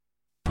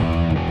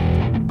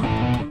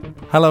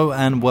Hello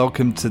and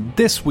welcome to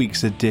this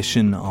week's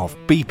edition of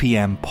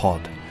BPM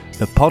Pod,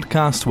 the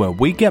podcast where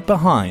we get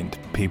behind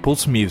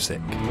people's music.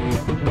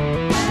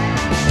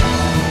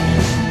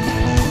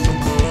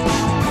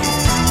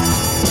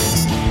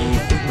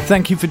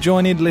 Thank you for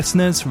joining,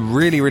 listeners.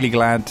 Really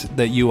glad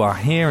that you are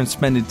here and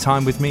spending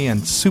time with me,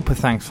 and super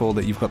thankful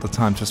that you've got the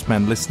time to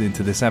spend listening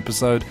to this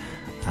episode,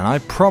 and I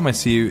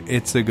promise you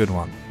it's a good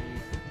one.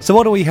 So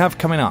what do we have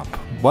coming up?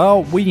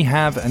 Well, we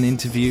have an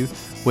interview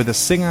with a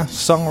singer,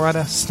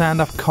 songwriter,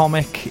 stand-up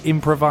comic,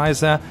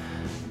 improviser,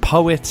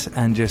 poet,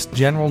 and just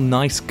general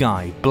nice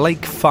guy,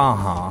 Blake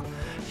Farhar.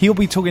 He'll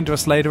be talking to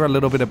us later a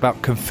little bit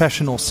about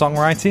confessional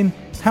songwriting,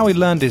 how he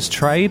learned his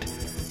trade,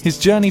 his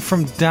journey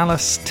from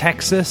Dallas,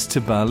 Texas to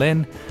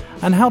Berlin,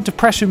 and how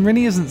depression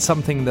really isn't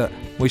something that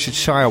we should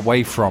shy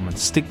away from and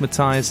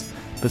stigmatize,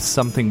 but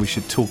something we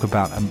should talk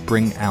about and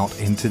bring out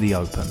into the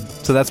open.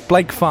 So that's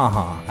Blake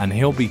Farhar, and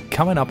he'll be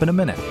coming up in a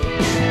minute.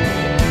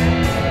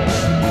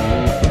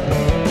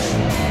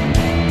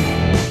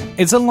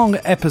 It's a long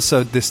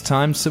episode this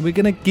time, so we're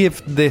going to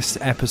give this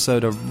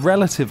episode a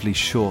relatively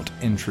short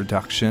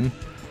introduction.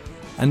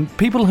 And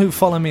people who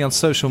follow me on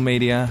social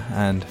media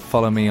and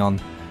follow me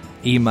on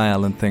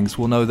email and things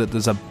will know that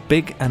there's a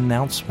big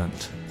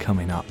announcement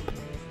coming up.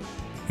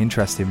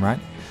 Interesting, right?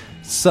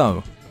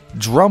 So,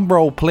 drum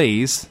roll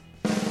please,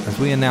 as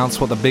we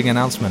announce what the big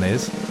announcement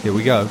is. Here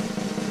we go.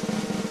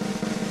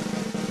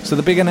 So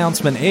the big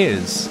announcement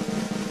is,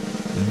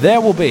 there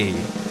will be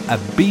a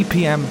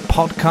BPM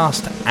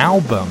podcast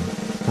album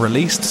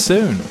released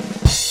soon.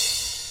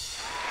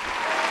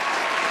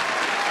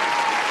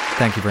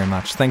 Thank you very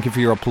much. Thank you for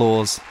your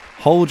applause.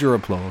 Hold your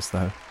applause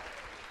though,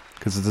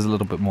 because there's a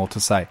little bit more to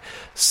say.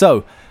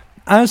 So,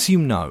 as you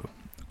know,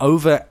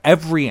 over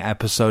every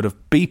episode of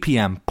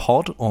BPM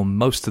Pod, or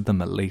most of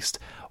them at least,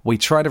 we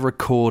try to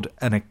record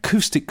an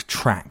acoustic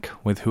track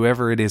with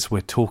whoever it is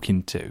we're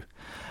talking to.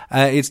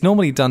 It's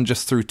normally done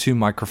just through two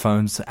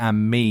microphones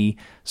and me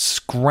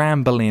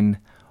scrambling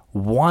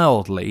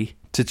wildly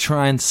to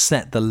try and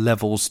set the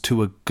levels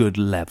to a good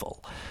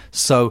level.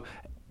 So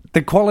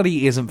the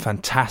quality isn't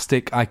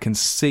fantastic, I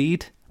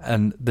concede,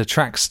 and the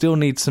track still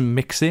needs some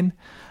mixing,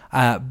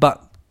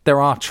 but there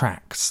are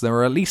tracks. There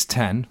are at least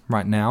 10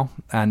 right now,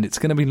 and it's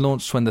going to be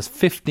launched when there's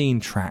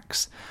 15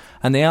 tracks,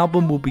 and the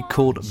album will be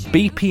called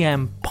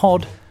BPM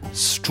Pod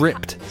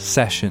Stripped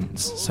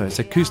Sessions. So it's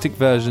acoustic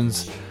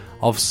versions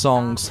of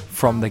songs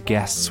from the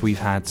guests we've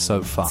had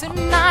so far.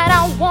 Tonight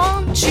I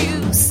want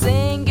you to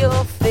sing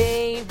your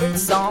favorite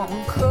song,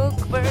 cook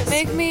verse.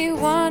 Make me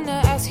wanna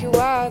ask you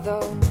why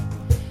though.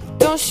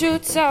 Don't you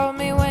tell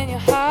me when you're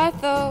hot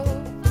though.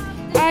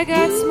 I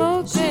got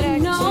smoke that I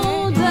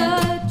know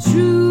the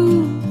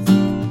truth.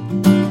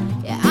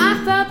 Yeah,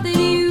 I thought that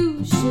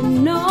you should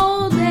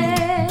know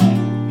that.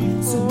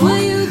 So will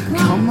you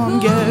come on,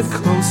 get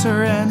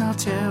closer and I'll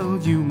tell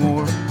you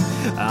more.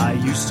 I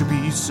used to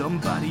be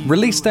somebody.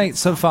 Release date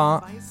so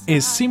far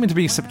is seeming to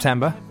be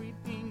September.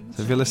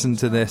 So if you're listening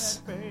to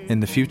this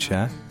in the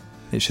future,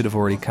 it should have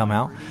already come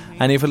out.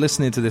 And if you're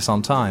listening to this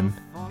on time,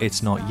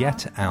 it's not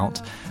yet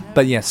out.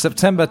 But yes,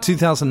 September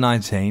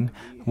 2019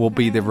 will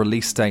be the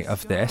release date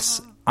of this.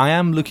 I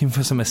am looking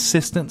for some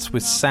assistance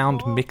with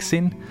sound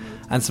mixing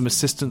and some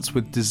assistance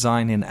with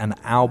designing an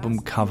album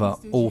cover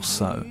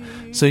also.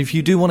 So if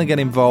you do want to get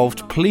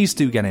involved, please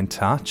do get in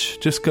touch.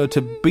 Just go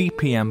to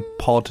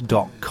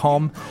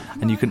bpmpod.com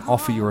and you can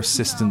offer your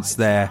assistance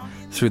there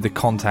through the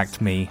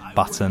Contact Me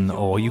button,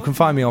 or you can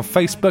find me on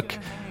Facebook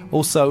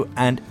also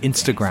and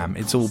Instagram.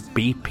 It's all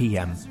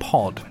BPM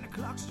Pod.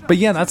 But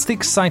yeah, that's the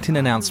exciting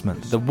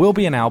announcement. There will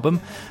be an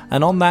album,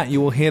 and on that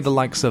you will hear the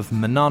likes of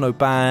Manano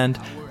Band,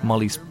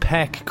 Molly's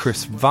Peck,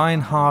 Chris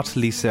Weinhardt,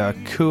 Lisa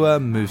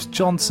Akua, Moose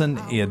Johnson,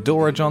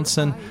 Eudora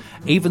Johnson,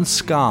 even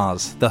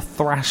Scars, the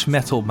thrash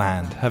metal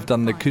band, have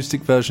done an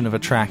acoustic version of a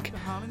track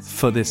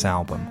for this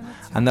album.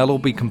 And they'll all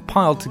be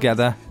compiled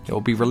together, it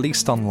will be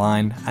released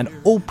online, and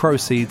all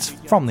proceeds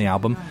from the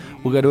album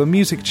will go to a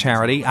music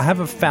charity. I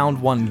haven't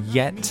found one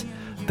yet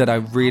that I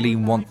really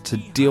want to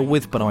deal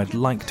with, but I'd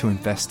like to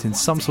invest in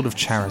some sort of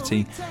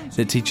charity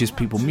that teaches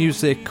people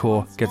music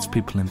or gets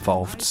people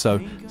involved. So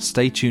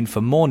stay tuned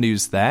for more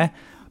news there.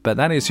 But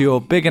that is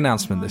your big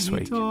announcement this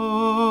week.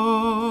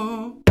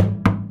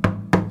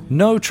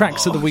 No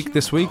tracks of the week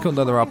this week,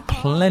 although there are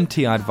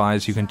plenty I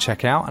advise you can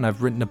check out, and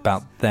I've written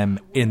about them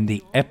in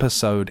the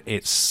episode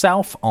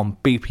itself on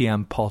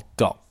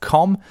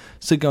bpmpod.com,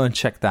 so go and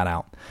check that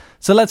out.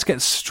 So let's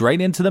get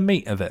straight into the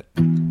meat of it.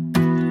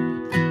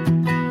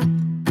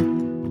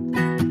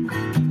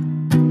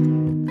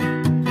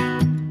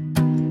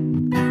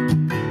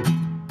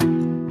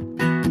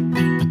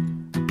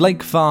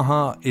 Blake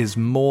Farhar is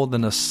more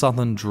than a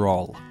southern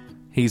drawl.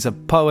 He's a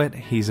poet,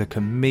 he's a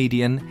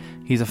comedian,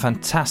 he's a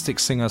fantastic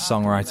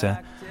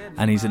singer-songwriter,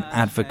 and he's an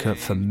advocate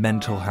for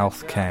mental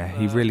health care.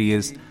 He really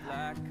is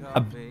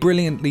a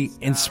brilliantly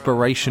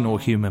inspirational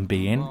human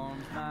being.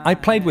 I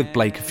played with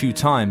Blake a few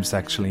times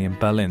actually in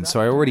Berlin, so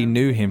I already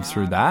knew him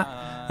through that,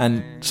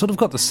 and sort of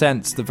got the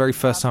sense the very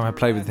first time I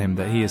played with him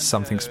that he is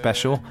something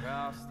special.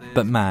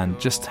 But man,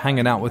 just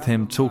hanging out with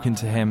him, talking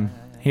to him,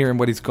 hearing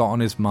what he's got on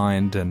his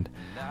mind, and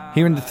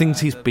hearing the things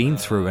he's been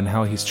through and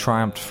how he's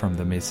triumphed from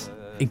them is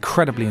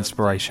incredibly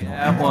inspirational.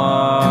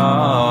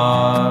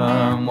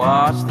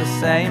 Watch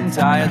the same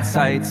tired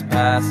sights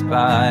pass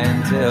by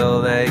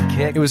until they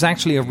kick. It was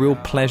actually a real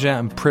pleasure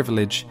and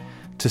privilege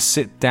to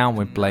sit down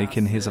with Blake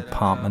in his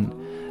apartment,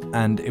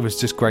 and it was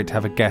just great to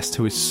have a guest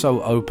who is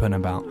so open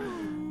about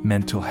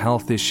mental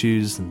health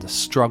issues and the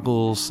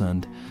struggles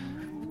and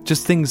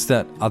just things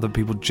that other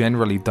people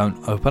generally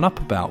don't open up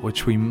about,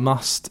 which we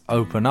must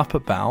open up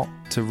about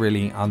to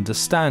really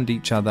understand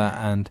each other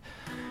and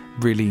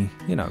really,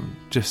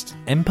 just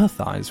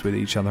empathize with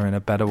each other in a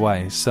better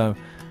way. So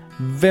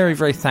very,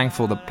 very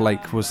thankful that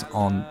Blake was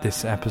on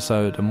this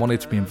episode and wanted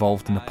to be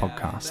involved in the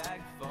podcast.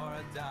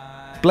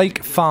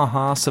 Blake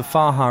Farha, so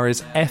Farha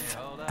is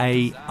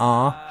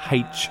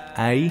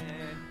Farha.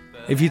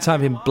 If you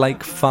type in Blake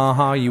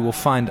Farha, you will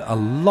find a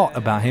lot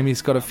about him.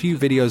 He's got a few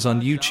videos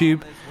on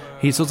YouTube.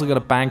 He's also got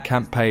a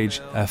Bandcamp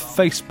page, a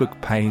Facebook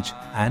page,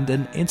 and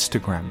an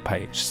Instagram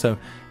page. So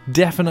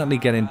definitely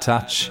get in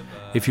touch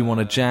if you want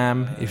to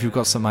jam, if you've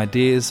got some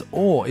ideas,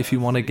 or if you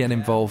want to get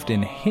involved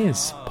in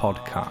his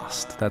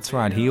podcast. That's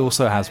right, he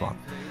also has one.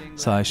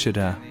 So I should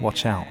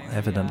watch out,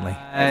 evidently.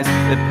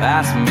 They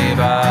passed me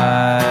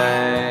by,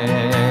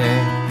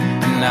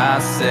 and I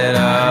said,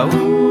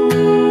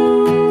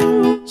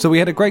 So we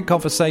had a great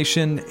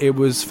conversation. It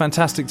was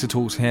fantastic to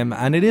talk to him,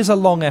 and it is a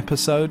long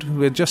episode.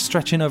 We're just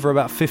stretching over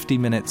about 50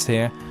 minutes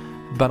here,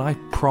 but I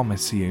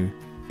promise you,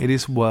 it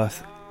is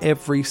worth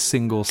every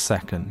single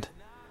second.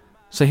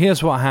 So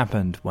here's what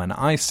happened when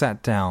I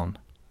sat down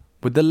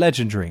with the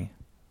legendary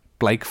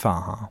Blake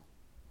Farha.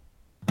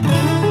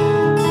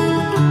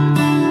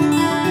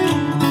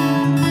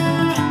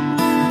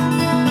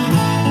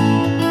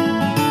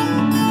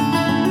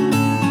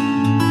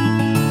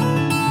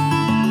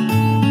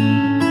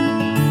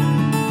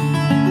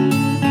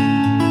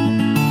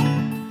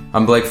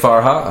 I'm Blake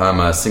Farha.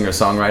 I'm a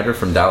singer-songwriter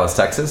from Dallas,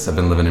 Texas. I've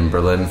been living in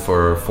Berlin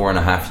for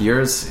 4.5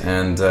 years,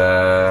 and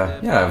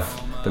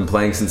I've been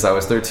playing since I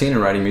was 13 and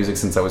writing music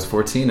since I was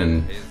 14,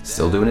 and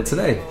still doing it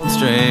today.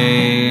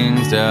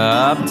 strings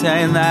to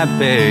obtain that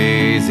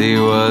bass. He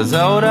was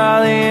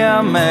older, the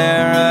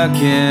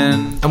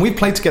American. And we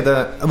played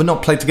together, well,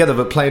 not played together,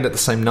 but played at the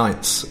same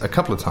nights a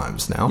couple of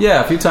times now.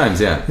 Yeah, a few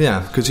times, yeah. Yeah,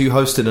 because you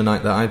hosted a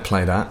night that I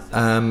played at.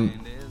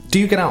 Do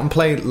you get out and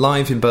play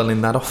live in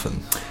Berlin that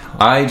often?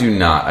 I do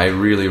not. I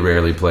really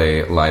rarely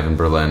play live in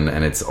Berlin,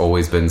 and it's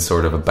always been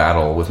sort of a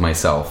battle with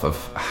myself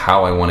of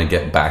how I want to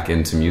get back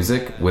into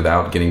music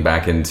without getting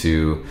back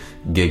into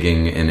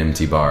gigging in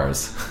empty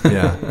bars.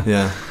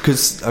 Yeah.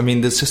 Because, I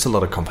mean, there's just a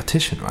lot of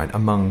competition, right,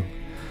 among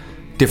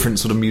different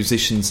sort of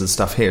musicians and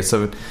stuff here.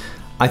 So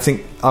I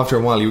think after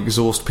a while you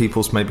exhaust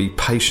people's maybe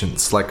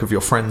patience, like of your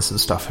friends and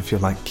stuff, if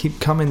you're like, keep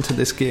coming to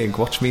this gig,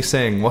 watch me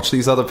sing, watch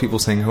these other people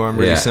sing who I'm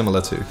really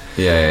similar to.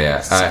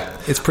 Yeah.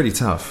 It's pretty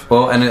tough.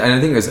 Well, and I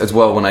think as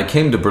well, when I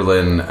came to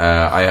Berlin,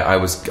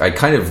 I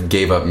kind of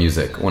gave up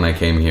music when I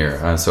came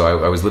here.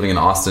 So I was living in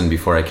Austin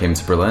before I came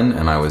to Berlin,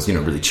 and I was,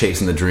 really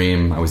chasing the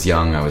dream. I was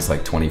young. I was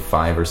like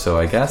 25 or so,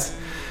 I guess.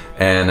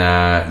 And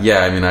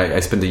I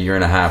spent 1.5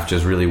 years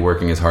just really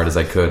working as hard as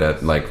I could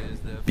at like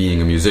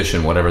being a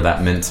musician, whatever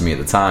that meant to me at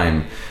the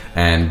time,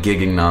 and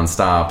gigging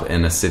nonstop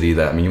in a city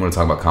that, you want to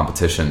talk about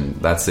competition,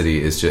 that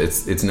city is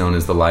just, it's known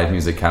as the live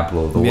music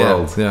capital of the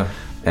world. Yeah.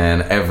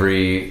 And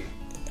every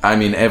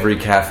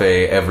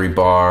cafe, every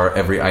bar,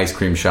 every ice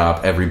cream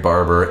shop, every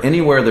barber,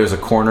 anywhere there's a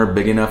corner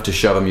big enough to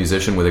shove a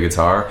musician with a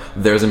guitar,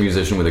 there's a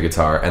musician with a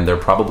guitar, and they're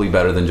probably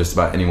better than just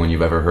about anyone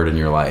you've ever heard in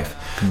your life.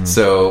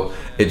 So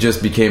it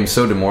just became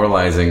so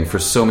demoralizing for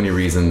so many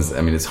reasons.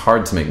 I mean, it's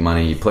hard to make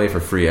money. You play for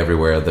free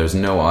everywhere. There's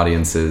no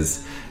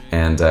audiences.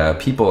 And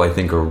people, I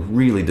think, are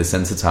really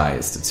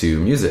desensitized to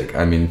music.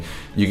 I mean,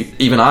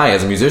 even I,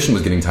 as a musician,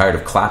 was getting tired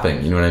of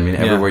clapping. You know what I mean?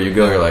 Everywhere you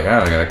go, you're like,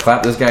 I gotta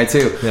clap this guy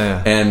too.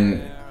 Yeah.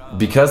 And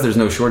because there's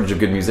no shortage of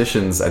good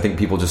musicians, I think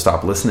people just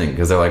stop listening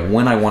because they're like,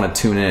 when I want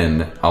to tune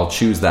in, I'll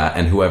choose that,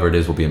 and whoever it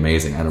is will be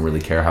amazing. I don't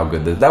really care how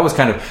good that was.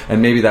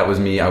 And maybe that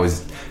was me. I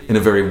was in a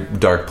very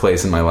dark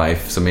place in my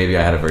life, so maybe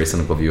I had a very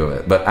cynical view of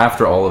it. But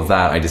after all of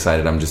that, I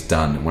decided I'm just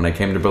done. When I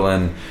came to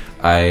Berlin,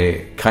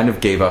 I kind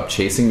of gave up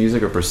chasing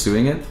music or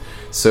pursuing it.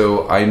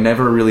 So I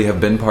never really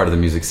have been part of the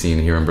music scene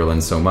here in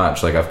Berlin so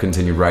much. Like, I've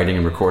continued writing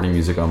and recording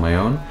music on my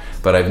own,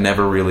 but I've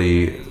never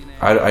really...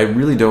 I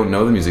really don't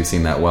know the music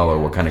scene that well, or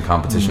what kind of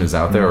competition is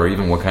out there, or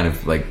even what kind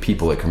of like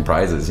people it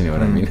comprises. You know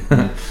what I mean?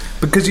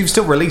 Because you've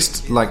still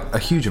released like a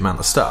huge amount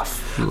of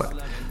stuff.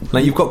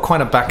 Like you've got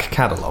quite a back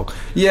catalogue.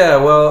 Yeah,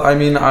 well, I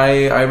mean,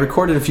 I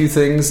recorded a few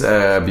things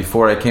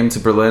before I came to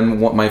Berlin.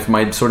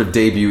 My sort of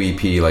debut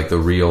EP, like the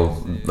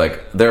real,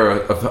 like there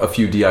are a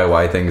few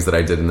DIY things that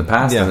I did in the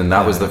past, and then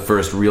that was the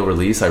first real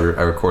release I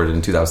recorded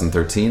in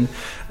 2013.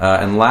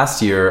 And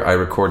last year I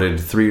recorded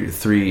three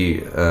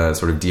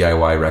sort of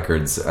DIY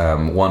records.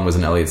 One was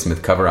an Elliott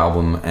Smith cover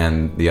album,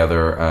 and the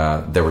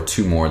other, there were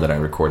 2 more that I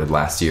recorded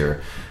last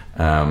year.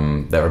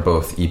 That were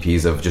both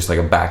EPs of just like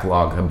a back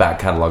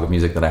catalog of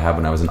music that I had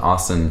when I was in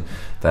Austin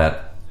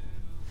that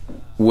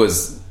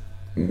was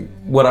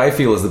what I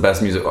feel is the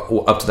best music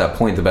up to that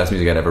point, the best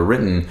music I'd ever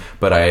written,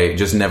 but I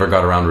just never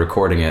got around to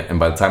recording it.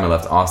 And by the time I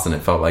left Austin, it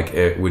felt like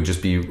it would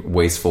just be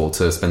wasteful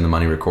to spend the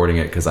money recording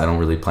it because I don't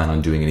really plan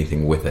on doing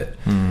anything with it.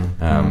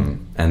 And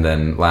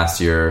then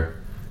last year,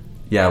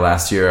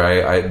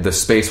 I the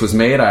space was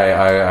made.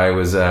 I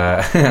was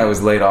I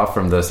was laid off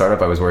from the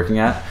startup I was working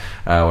at,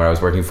 where I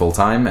was working full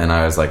time, and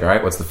I was like, all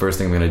right, what's the first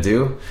thing I'm going to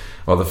do?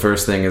 Well, the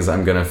first thing is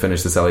I'm going to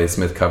finish this Elliott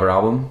Smith cover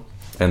album.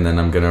 And then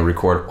I'm going to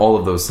record all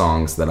of those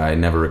songs that I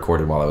never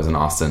recorded while I was in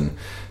Austin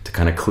to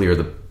kind of clear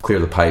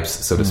the pipes,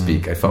 so to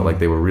speak. I felt like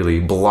they were really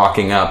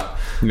blocking up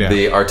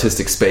the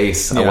artistic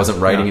space. I wasn't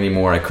writing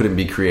anymore. I couldn't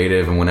be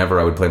creative. And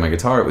whenever I would play my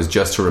guitar, it was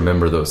just to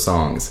remember those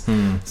songs.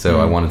 So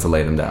I wanted to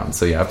lay them down.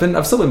 So yeah,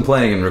 I've still been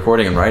playing and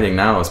recording and writing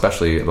now,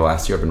 especially the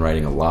last year. I've been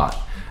writing a lot.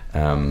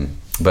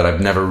 But I've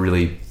never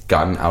really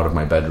gotten out of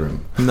my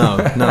bedroom.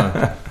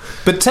 No.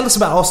 But tell us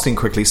about Austin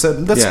quickly. So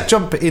let's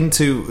jump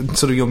into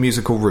sort of your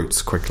musical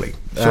roots quickly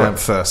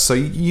first. So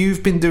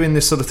you've been doing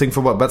this sort of thing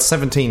for what, about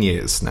 17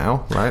 years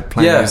now, right?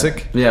 Playing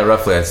music? Yeah,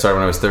 roughly. I started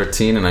when I was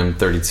 13 and I'm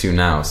 32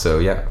 now, so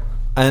yeah.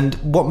 And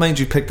what made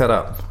you pick that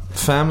up?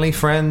 Family,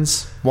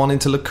 friends, wanting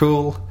to look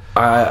cool?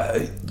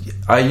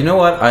 You know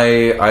what?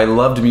 I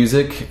loved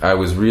music. I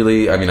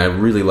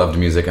really loved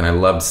music, and I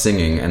loved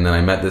singing. And then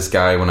I met this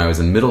guy when I was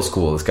in middle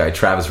school. This guy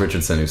Travis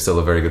Richardson, who's still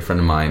a very good friend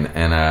of mine.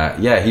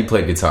 And he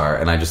played guitar,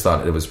 and I just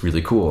thought it was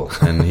really cool.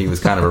 And he was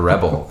kind of a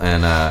rebel.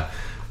 And I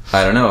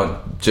don't know,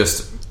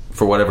 just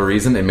for whatever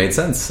reason, it made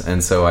sense.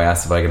 And so I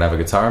asked if I could have a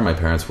guitar. My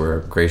parents were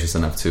gracious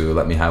enough to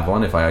let me have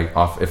one if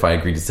I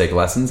agreed to take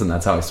lessons, and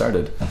that's how I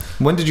started.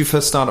 When did you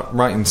first start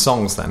writing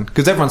songs then?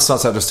 Because everyone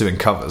starts out just doing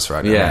covers,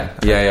 right? Yeah.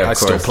 I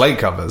still play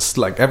covers,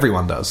 like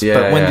everyone does. Yeah,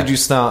 but when did you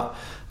start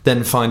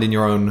then finding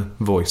your own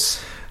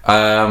voice?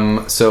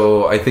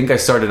 So I think I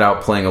started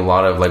out playing a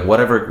lot of like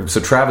whatever. So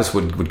Travis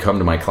would come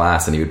to my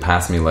class and he would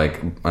pass me like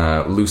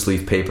loose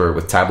leaf paper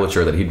with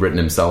tablature that he'd written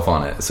himself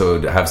on it. So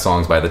it would have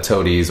songs by the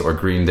Toadies or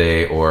Green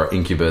Day or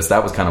Incubus.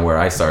 That was kind of where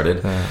I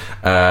started.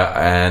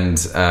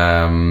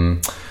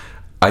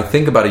 I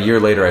think about a year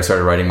later I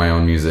started writing my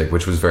own music,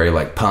 which was very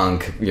like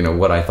punk,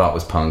 what I thought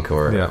was punk,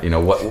 or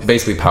what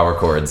basically power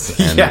chords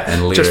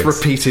and lyrics. Just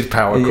repeated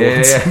power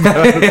chords.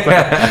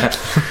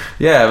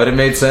 Yeah, but it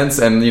made sense,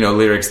 and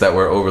lyrics that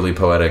were overly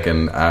poetic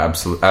and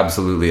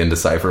absolutely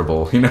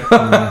indecipherable.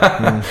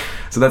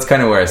 So that's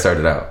kind of where I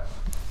started out.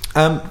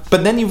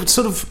 But then you would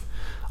sort of,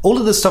 all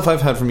of the stuff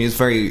I've heard from you is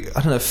very, I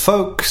don't know,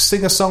 folk,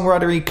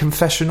 singer-songwriter-y,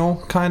 confessional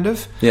kind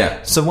of.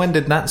 Yeah. So when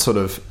did that sort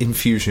of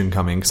infusion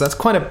come in? Because that's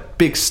quite a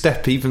big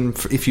step. Even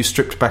if you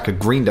stripped back a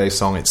Green Day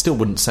song, it still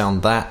wouldn't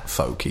sound that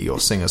folky or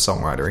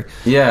singer-songwriter-y.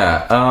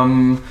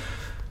 Yeah.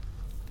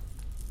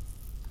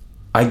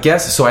 I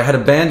guess so. I had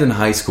a band in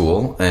high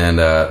school, and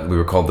we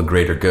were called The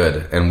Greater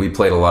Good, and we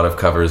played a lot of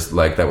covers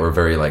like that were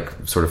very like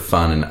sort of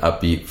fun and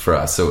upbeat for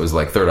us. So it was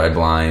like Third Eye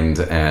Blind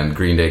and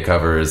Green Day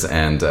covers,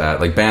 and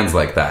like bands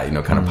like that,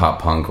 kind of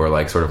pop punk or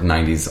like sort of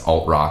 90s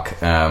alt rock.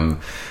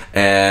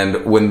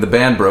 And when the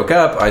band broke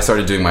up, I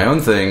started doing my own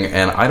thing,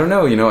 and I don't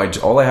know,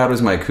 all I had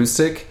was my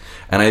acoustic.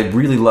 And I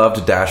really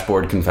loved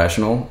Dashboard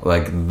Confessional,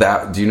 like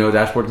that. Do you know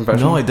Dashboard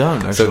Confessional? No, I don't.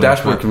 Actually. So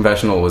Dashboard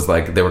Confessional was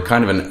like they were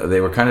kind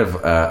of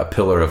a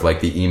pillar of like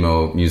the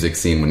emo music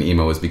scene when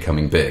emo was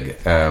becoming big.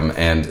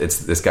 And it's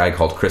this guy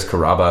called Chris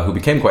Carrabba who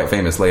became quite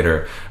famous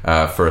later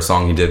for a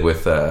song he did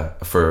with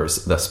for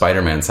the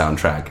Spider-Man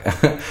soundtrack.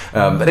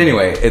 But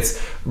anyway, it's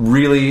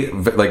really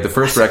like the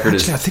first record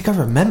is. I think I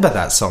remember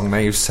that song. Now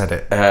you've said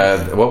it.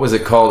 What was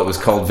it called? It was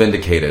called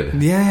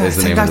Vindicated. Yeah, is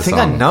the name of the song.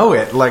 I know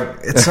it. Like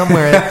it's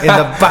somewhere in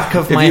the back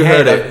of my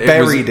head. I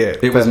buried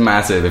it. It was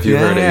massive. If you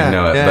heard it, you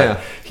know it.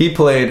 But he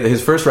played,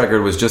 his first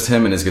record was just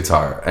him and his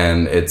guitar,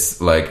 and it's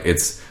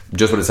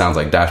just what it sounds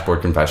like.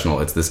 Dashboard Confessional.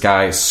 It's this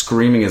guy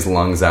screaming his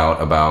lungs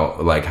out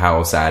about like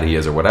how sad he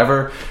is or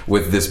whatever,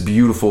 with this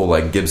beautiful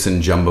like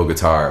Gibson jumbo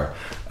guitar.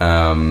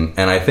 And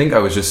I think I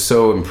was just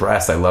so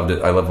impressed. I loved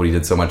it. I loved what he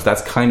did so much.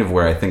 That's kind of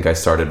where I think I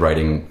started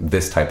writing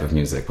this type of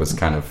music, was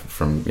kind of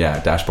from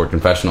Dashboard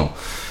Confessional.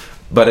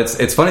 But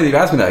it's funny that you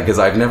asked me that, because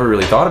I've never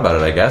really thought about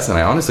it, I guess, and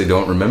I honestly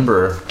don't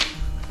remember.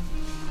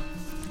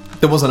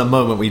 There wasn't a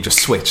moment where you just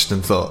switched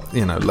and thought,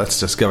 let's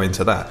just go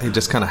into that. It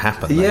just kind of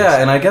happened.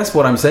 Yeah, and I guess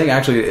what I'm saying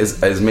actually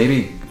is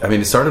maybe,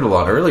 it started a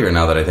lot earlier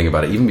now that I think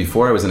about it. Even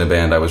before I was in a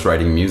band, I was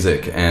writing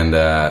music, and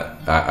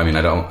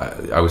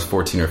I was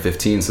 14 or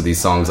 15, so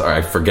these songs,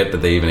 I forget that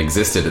they even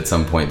existed at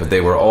some point, but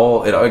they were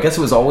all, I guess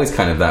it was always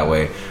kind of that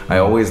way. I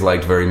always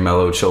liked very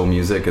mellow, chill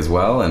music as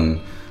well, and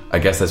I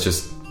guess that's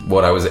just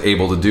what I was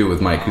able to do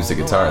with my acoustic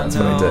guitar. That's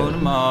what I did.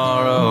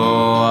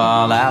 Tomorrow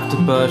I'll have to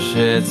push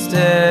it still.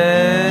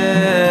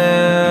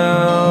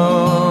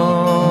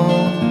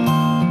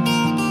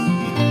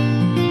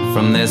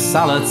 From this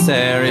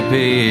solitary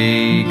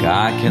peak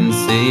I can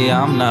see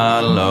I'm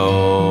not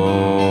alone.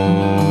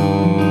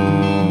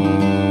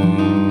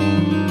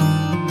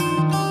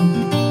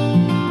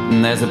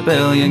 There's a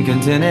billion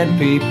contented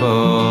people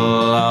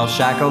all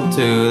shackled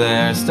to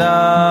their stone.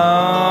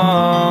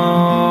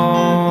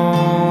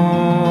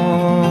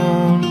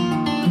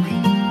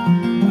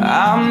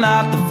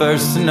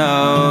 first to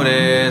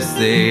notice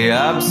the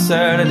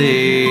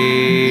absurdity.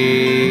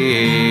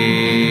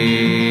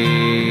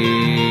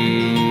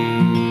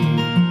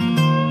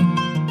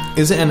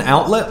 Is it an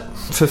outlet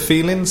for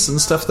feelings and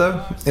stuff,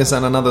 though? Is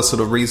that another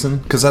sort of reason?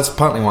 Because that's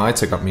partly why I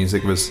took up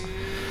music was,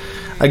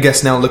 I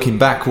guess now looking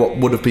back, what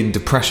would have been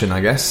depression,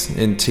 I guess,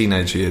 in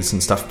teenage years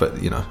and stuff.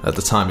 But, you know, at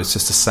the time, it's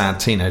just a sad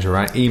teenager,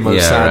 right? Emo,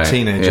 sad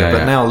teenager.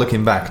 But now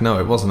looking back, no,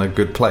 it wasn't a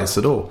good place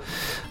at all.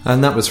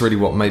 And that was really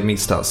what made me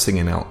start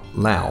singing out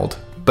loud.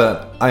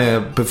 But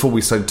before we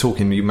started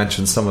talking, you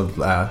mentioned some of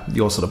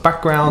your sort of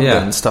background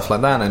and stuff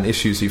like that and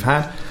issues you've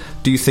had.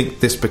 Do you think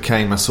this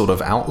became a sort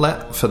of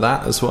outlet for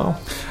that as well?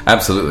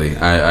 Absolutely.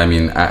 I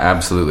mean,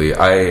 absolutely.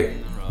 I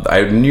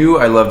knew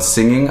I loved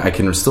singing. I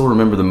can still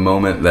remember the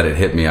moment that it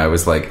hit me. I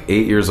was like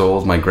 8 years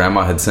old. My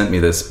grandma had sent me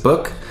this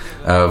book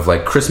of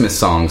like Christmas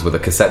songs with a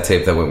cassette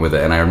tape that went with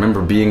it, and I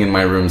remember being in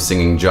my room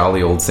singing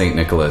Jolly Old St.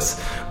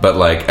 Nicholas, but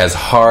like as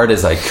hard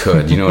as I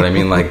could, you know what I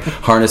mean, like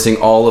harnessing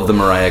all of the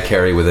Mariah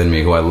Carey within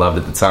me, who I loved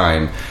at the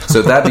time.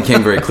 So that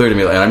became very clear to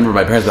me, and I remember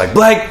my parents were like,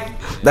 Blake,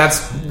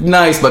 that's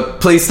nice,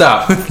 but please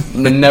stop.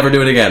 Never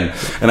do it again.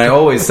 And I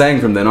always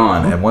sang from then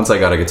on. And once I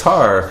got a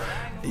guitar,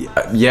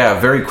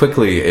 very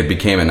quickly it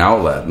became an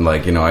outlet.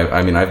 Like, you know,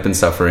 I mean, I've been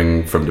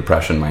suffering from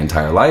depression my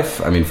entire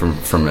life. I mean,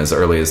 from as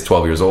early as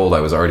 12 years old,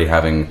 I was already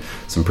having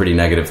some pretty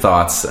negative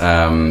thoughts.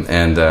 I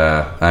mean,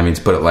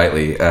 to put it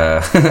lightly,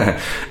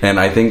 and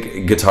I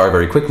think guitar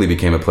very quickly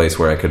became a place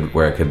where I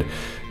could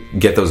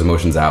get those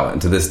emotions out.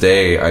 And to this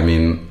day, I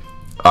mean,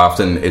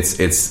 often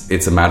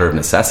it's a matter of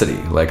necessity.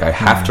 Like, I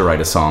have to write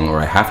a song, or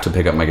I have to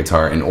pick up my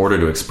guitar in order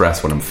to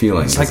express what I'm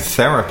feeling. It's like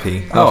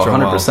therapy. Oh,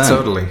 100%.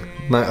 Totally.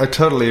 No, I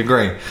totally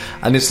agree.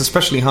 And it's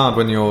especially hard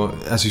when you're,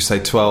 as you say,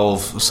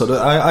 12. Sort of.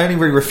 I only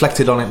really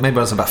reflected on it, maybe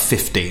I was about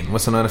 15,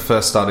 was when I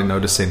first started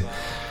noticing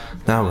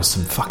that was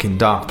some fucking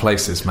dark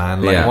places,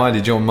 man. Like, why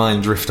did your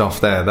mind drift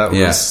off there? That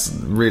was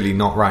really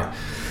not right.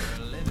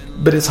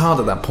 But it's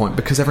hard at that point,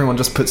 because everyone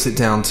just puts it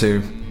down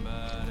to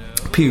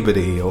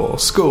puberty or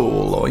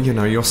school, or, you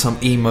know, you're some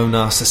emo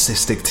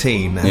narcissistic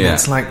teen, and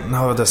it's like,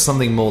 no, there's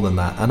something more than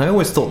that. And I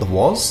always thought there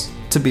was,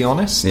 to be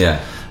honest,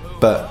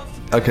 but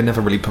I could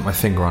never really put my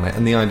finger on it.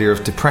 And the idea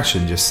of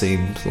depression just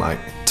seemed like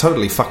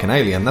totally fucking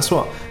alien. That's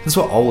what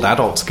old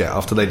adults get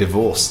after they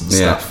divorce and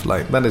stuff.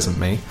 Like, that isn't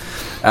me.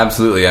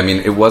 Absolutely. I mean,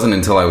 it wasn't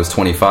until I was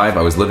 25.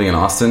 I was living in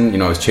Austin. You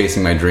know, I was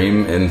chasing my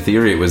dream. In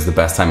theory, it was the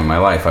best time of my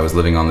life. I was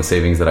living on the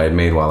savings that I had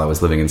made while I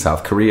was living in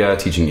South Korea,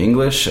 teaching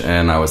English.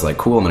 And I was like,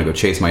 cool, I'm going to go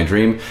chase my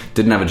dream.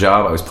 Didn't have a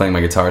job. I was playing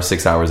my guitar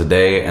 6 hours a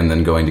day and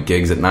then going to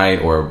gigs at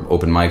night or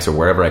open mics or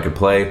wherever I could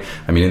play.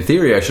 I mean, in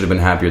theory, I should have been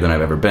happier than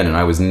I've ever been. And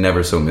I was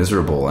never so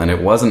miserable. And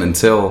it wasn't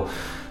until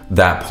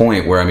that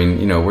point where, I mean,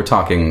 you know, we're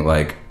talking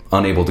like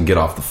unable to get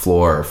off the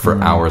floor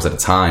for hours at a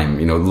time,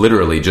 you know,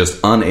 literally just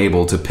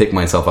unable to pick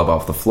myself up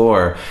off the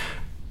floor.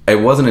 It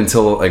wasn't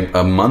until like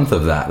a month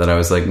of that I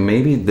was like,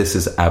 maybe this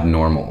is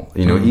abnormal.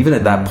 You know, even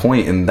at that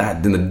point, in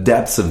the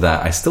depths of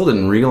that, I still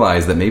didn't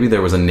realize that maybe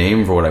there was a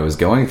name for what I was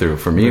going through.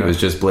 For me, it was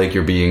just, Blake,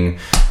 you're being,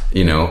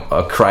 you know,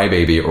 a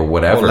crybaby or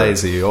whatever. Or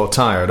lazy or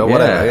tired or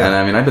whatever. Yeah. And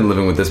I mean, I've been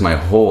living with this my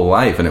whole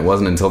life, and it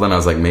wasn't until then I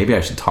was like, maybe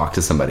I should talk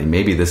to somebody.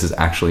 Maybe this is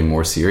actually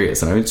more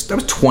serious. And I was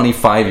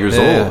 25 years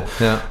old.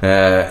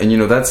 Yeah. And, you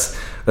know, that's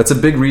a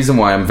big reason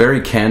why I'm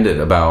very candid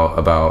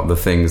about the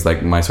things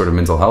like my sort of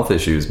mental health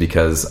issues,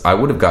 because I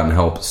would have gotten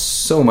help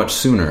so much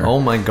sooner. Oh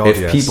my God,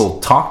 if people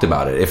talked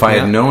about it. If I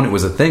had known it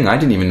was a thing. I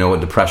didn't even know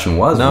what depression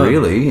was,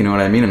 really. You know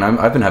what I mean? And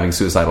I've been having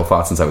suicidal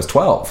thoughts since I was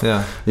 12.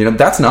 Yeah. You know,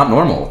 that's not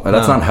normal.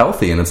 That's not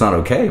healthy, and it's not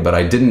okay. But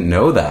I didn't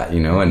know that, you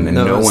know, and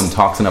no one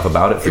talks enough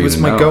about it for you to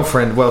know. It was my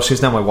girlfriend. Well,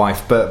 she's now my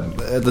wife,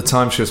 but at the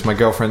time she was my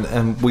girlfriend,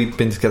 and we'd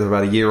been together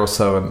about a year or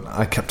so, and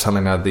I kept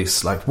telling her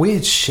this like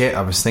weird shit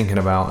I was thinking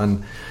about,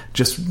 and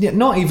just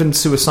not even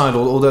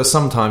suicidal, although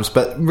sometimes,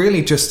 but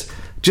really just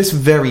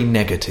very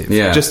negative,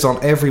 just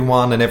on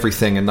everyone and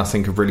everything, and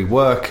nothing could really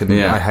work, and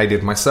I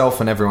hated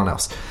myself and everyone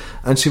else.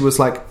 And she was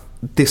like,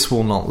 this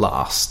will not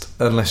last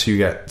unless you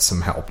get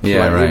some help.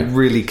 It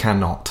really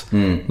cannot.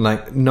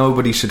 Like,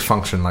 nobody should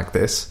function like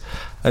this.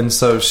 And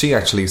so she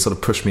actually sort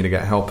of pushed me to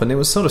get help, and it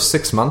was sort of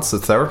 6 months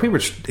of therapy,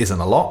 which isn't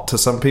a lot to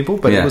some people,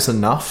 but it was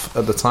enough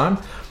at the time.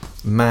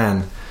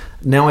 Man,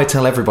 now I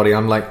tell everybody,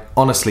 I'm like,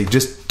 honestly,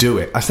 just do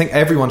it. I think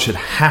everyone should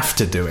have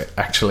to do it,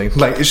 actually.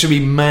 Like, it should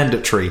be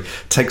mandatory.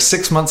 Take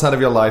 6 months out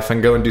of your life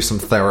and go and do some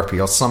therapy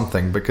or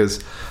something,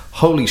 because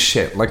holy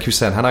shit, like you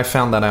said, had I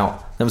found that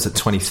out, that was at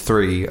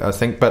 23, I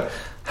think, but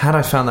had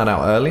I found that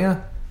out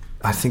earlier,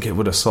 I think it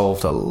would have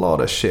solved a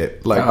lot of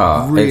shit, like,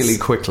 really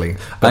quickly.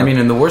 But I mean,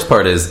 and the worst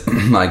part is,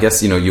 I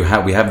guess, you know,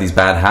 we have these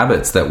bad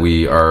habits that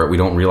we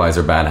don't realize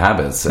are bad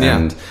habits,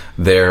 and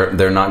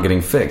they're not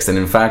getting fixed. And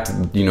in fact,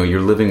 you know, you're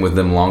living with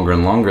them longer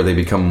and longer. They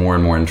become more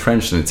and more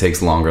entrenched, and it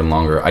takes longer and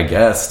longer, I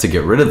guess, to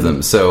get rid of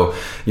them. So,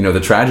 you know, the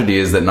tragedy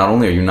is that not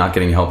only are you not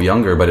getting help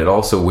younger, but it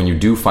also, when you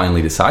do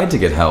finally decide to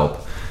get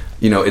help,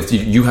 you know,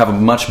 you have a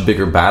much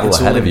bigger battle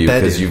ahead of you,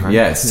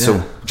 because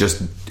so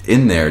just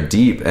in there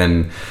deep.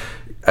 And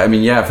I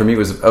mean, yeah, for me it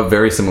was a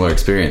very similar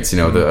experience. You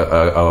know,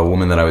 a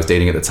woman that I was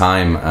dating at the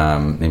time,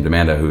 named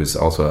Amanda, who's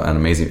also an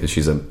amazing,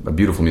 she's a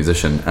beautiful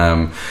musician.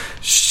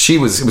 It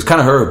was kind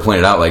of her who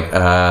pointed out, like,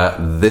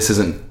 this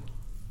isn't,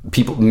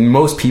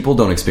 most people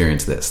don't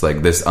experience this,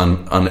 like this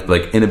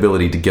like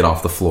inability to get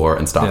off the floor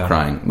and stop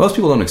crying. Most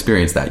people don't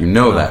experience that,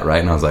 that, right?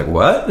 And I was like,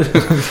 what?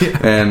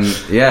 And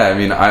yeah, I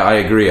mean, I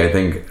agree. I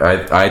think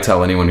I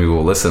tell anyone who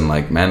will listen,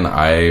 like, man,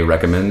 I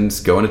recommend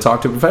going to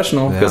talk to a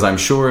professional, because I'm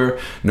sure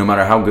no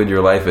matter how good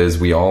your life is,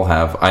 we all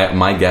have,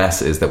 my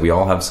guess is that we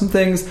all have some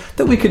things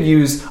that we could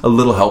use a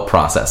little help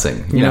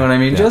processing. You know what I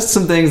mean? Just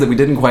some things that we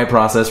didn't quite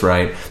process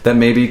right, that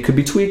maybe could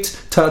be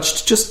tweaked,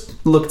 touched, just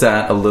looked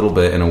at a little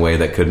bit in a way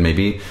that could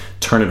maybe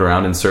turn it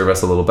around and serve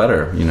us a little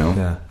better,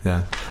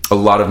 A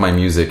lot of my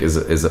music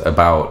is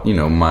about,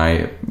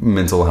 my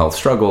mental health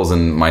struggles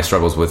and my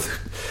struggles with,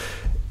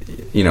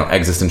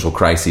 existential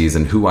crises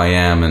and who I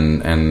am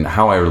and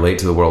how I relate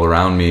to the world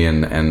around me,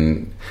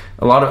 and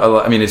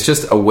it's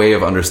just a way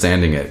of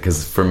understanding it,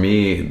 because for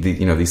me,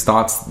 these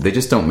thoughts, they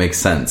just don't make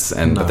sense,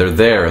 but they're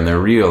there and they're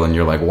real, and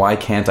you're like, why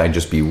can't I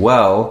just be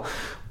well?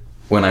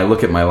 When I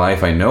look at my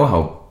life, I know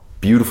how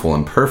beautiful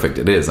and perfect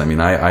it is. I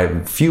mean,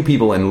 I few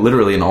people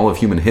literally in all of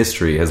human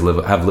history have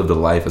lived a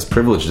life as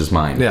privileged as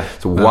mine.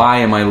 So why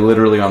am I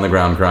literally on the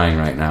ground crying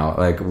right now?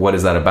 Like, what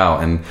is that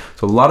about? And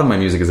so a lot of my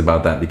music is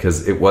about that,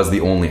 because it was the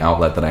only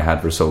outlet that I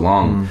had for so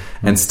long,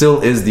 and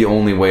still is the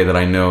only way that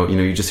I know.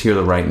 You just hear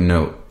the right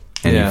note,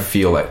 and you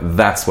feel like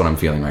that's what I'm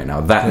feeling right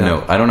now. That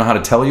note. I don't know how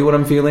to tell you what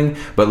I'm feeling,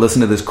 but listen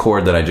to this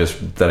chord that I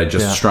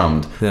just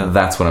strummed.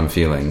 That's what I'm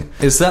feeling.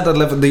 Is that the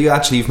level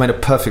that you've made a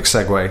perfect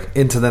segue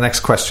into the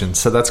next question?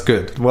 So that's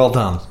good. Well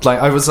done. Like,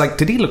 I was like,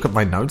 did he look at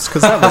my notes?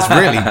 Because that was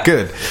really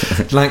good.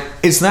 Like,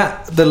 is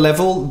that the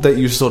level that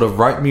you sort of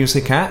write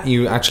music at?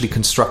 You actually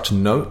construct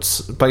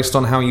notes based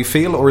on how you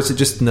feel, or is it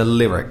just in the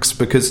lyrics?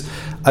 Because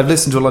I've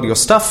listened to a lot of your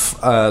stuff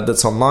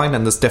that's online,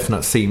 and there's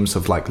definite themes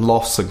of like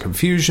loss and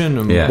confusion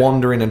and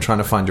wandering and trying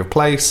to find your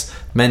place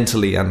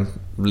mentally and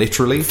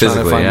literally,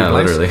 physically, trying to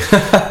find your place.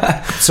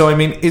 Literally. So, I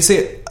mean, is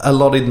it a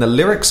lot in the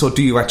lyrics, or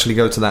do you actually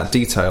go to that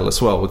detail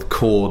as well with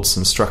chords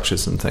and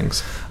structures and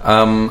things?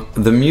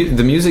 The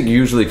music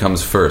usually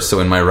comes first. So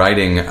in my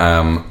writing,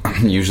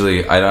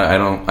 usually I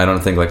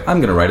don't think like, I'm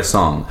going to write a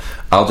song.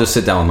 I'll just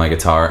sit down with my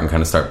guitar and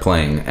kind of start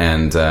playing,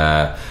 and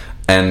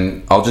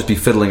I'll just be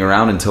fiddling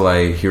around until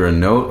I hear a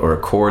note or a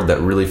chord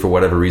that really, for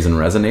whatever reason,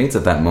 resonates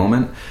at that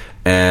moment.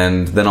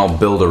 And then I'll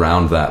build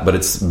around that, but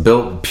it's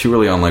built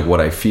purely on like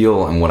what I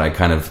feel and what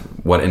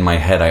in my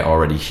head I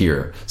already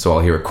hear. So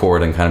I'll hear a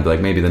chord and kind of be like,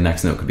 maybe the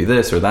next note could be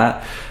this or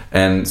that.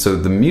 And so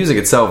the music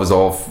itself is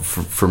all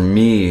for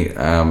me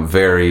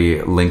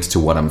very linked to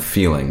what I'm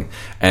feeling,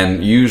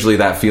 and usually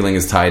that feeling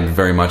is tied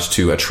very much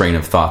to a train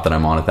of thought that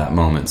I'm on at that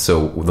moment.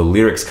 So the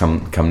lyrics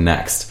come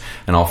next,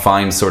 and I'll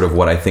find sort of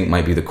what I think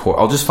might be the core.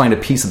 I'll just find a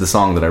piece of the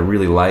song that I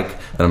really like,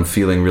 that I'm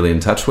feeling really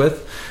in touch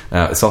with.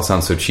 This all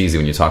sounds so cheesy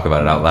when you talk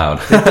about it out loud.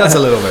 It does a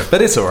little bit,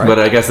 but it's all right. But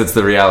I guess it's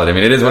the reality. I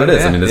mean, it is what it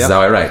is. I mean, this is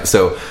how I write.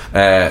 So,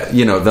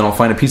 then I'll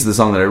find a piece of the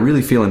song that I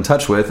really feel in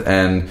touch with,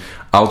 and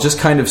I'll just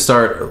kind of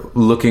start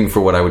looking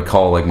for what I would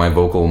call like my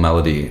vocal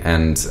melody,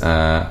 and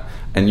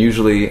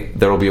usually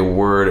there will be a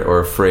word or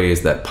a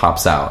phrase that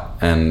pops out,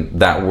 and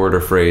that word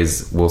or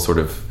phrase will sort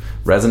of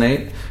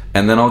resonate,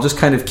 and then I'll just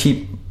kind of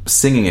keep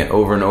singing it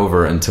over and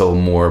over until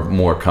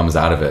more comes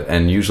out of it.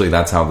 And usually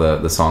that's how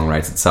the song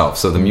writes itself.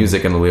 So the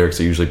music and the lyrics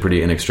are usually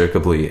pretty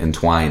inextricably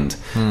entwined.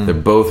 They're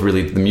both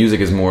really, the music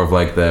is more of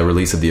like the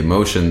release of the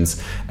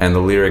emotions, and the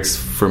lyrics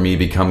for me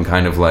become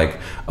kind of like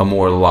a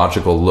more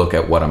logical look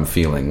at what I'm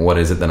feeling. What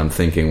is it that I'm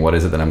thinking? What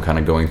is it that I'm kind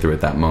of going through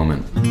at that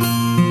moment?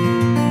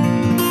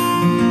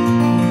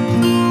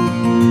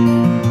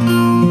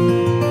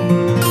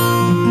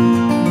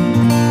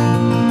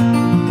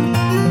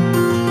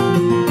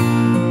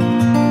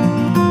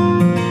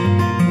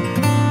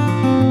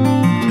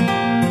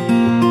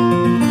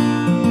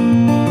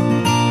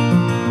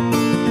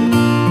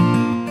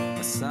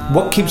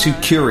 What keeps you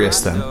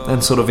curious then,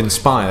 and sort of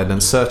inspired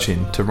and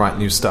searching to write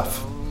new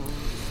stuff?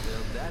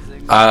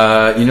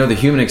 The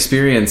human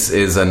experience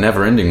is a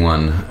never-ending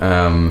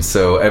one.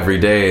 So every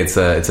day it's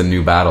a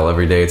new battle.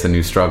 Every day it's a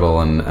new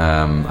struggle. And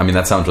I mean,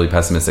 that sounds really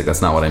pessimistic.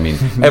 That's not what I mean.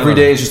 Every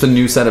day is just a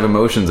new set of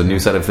emotions, a new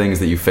set of things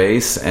that you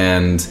face.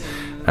 And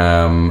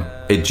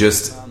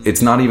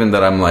it's not even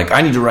that I'm like,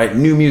 I need to write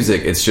new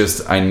music. It's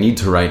just, I need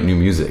to write new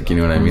music. You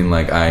know what I mean?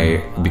 Like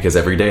because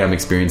every day I'm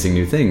experiencing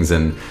new things.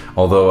 And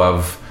although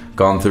I've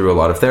gone through a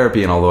lot of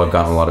therapy, and although I've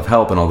gotten a lot of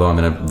help, and although I'm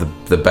in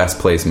the best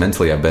place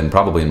mentally I've been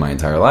probably in my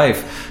entire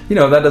life,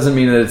 that doesn't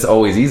mean that it's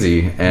always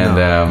easy. And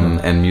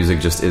and music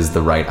just is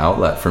the right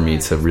outlet for me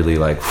to really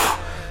like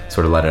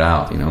sort of let it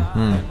out.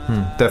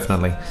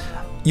 Definitely.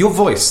 Your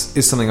voice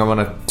is something I want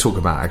to talk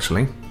about,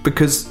 actually,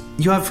 because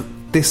you have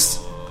this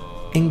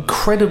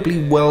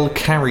incredibly well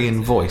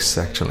carrying voice,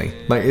 actually.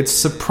 Like, it's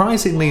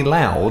surprisingly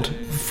loud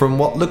from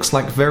what looks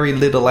like very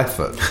little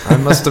effort, I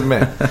must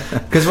admit.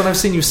 Because when I've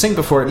seen you sing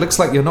before, it looks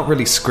like you're not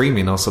really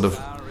screaming or sort of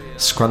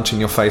scrunching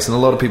your face. And a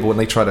lot of people, when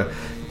they try to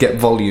get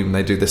volume,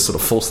 they do this sort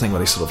of false thing where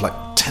they sort of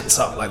like tense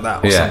up like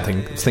that or Yeah.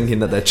 something, thinking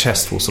that their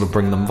chest will sort of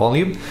bring them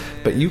volume.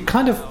 But you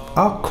kind of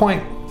are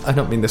quite, I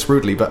don't mean this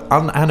rudely, but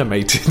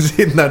unanimated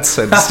in that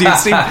sense. You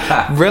seem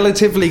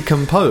relatively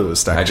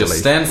composed, I actually. just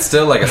stand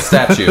still like a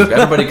statue.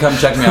 Everybody come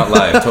check me out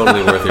live.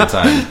 Totally worth your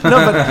time.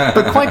 No,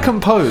 but quite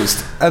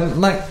composed. And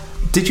like,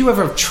 did you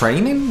ever have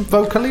training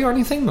vocally or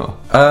anything? Or?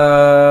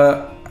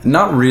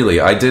 Not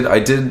really. I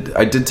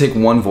did take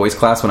one voice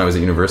class when I was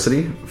at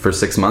university for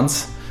 6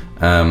 months.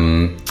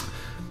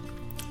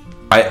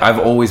 I've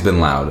always been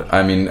loud.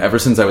 I mean, ever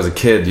since I was a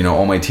kid, you know,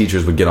 all my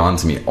teachers would get on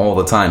to me all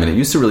the time, and it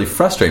used to really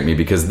frustrate me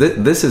because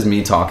this is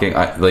me talking.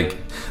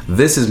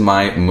 This is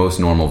my most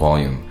normal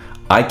volume.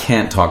 I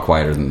can't talk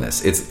quieter than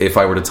this. If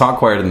I were to talk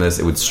quieter than this,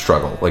 it would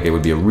struggle. Like, it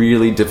would be a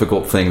really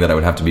difficult thing that I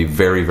would have to be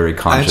very, very I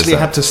conscious actually of.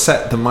 had to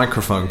set the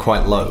microphone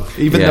quite low,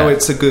 even Yeah. though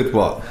it's a good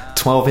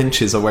 12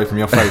 inches away from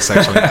your face,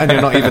 actually, and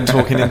you're not even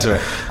talking into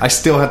it. I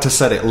still had to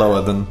set it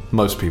lower than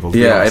most people. to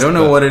be Yeah, I honest, don't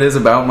know but- what it is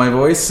about my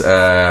voice,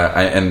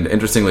 and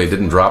interestingly, it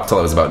didn't drop till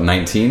I was about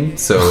 19.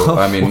 So,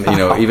 I mean, you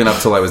know, even up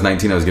till I was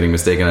 19, I was getting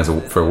mistaken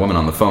for a woman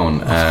on the phone,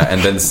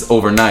 and then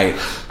overnight,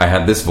 I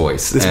had this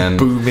voice, This and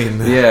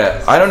booming.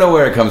 Yeah, I don't know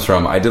where it comes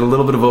from. I did a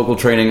little bit of vocal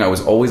training. I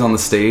was always on the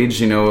stage,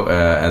 you know,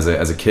 as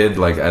a kid,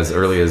 like as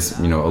early as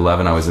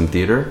 11, I was in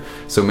theater.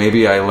 So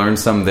maybe I learned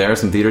some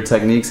theater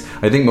techniques.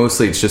 I think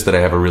mostly it's just that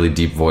I have a really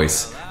deep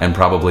voice and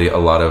probably a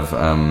lot of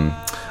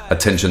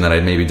attention that I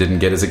maybe didn't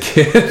get as a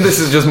kid. This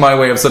is just my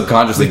way of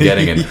subconsciously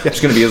getting it. I'm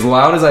just going to be as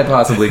loud as I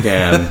possibly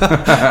can.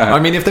 I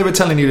mean, if they were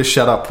telling you to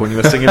shut up when you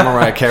were singing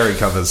Mariah Carey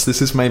covers,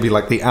 this is maybe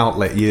like the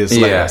outlet years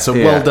Yeah, later. So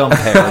yeah. well done,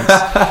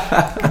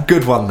 parents.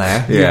 Good one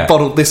there. Yeah. You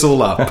bottled this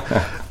all up.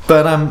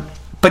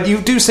 But you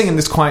do sing in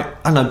this quite,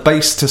 I don't know,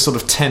 bass to sort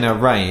of tenor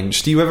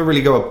range. Do you ever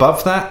really go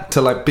above that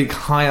to like big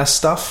higher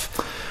stuff?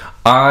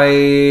 I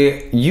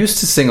used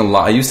to sing a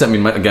lot.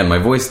 My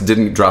voice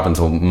didn't drop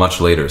until much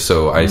later,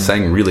 so I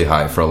sang really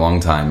high for a long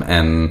time,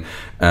 and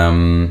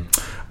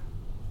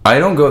I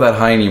don't go that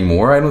high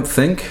anymore. I don't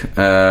think,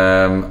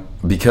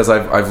 because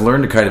I've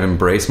learned to kind of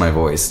embrace my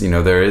voice. You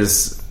know,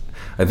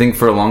 I think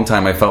for a long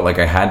time I felt like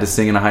I had to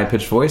sing in a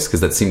high-pitched voice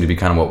because that seemed to be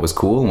kind of what was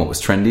cool and what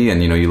was trendy.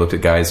 And, you know, you looked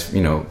at guys,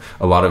 you know,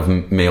 a lot of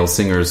male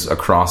singers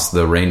across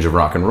the range of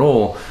rock and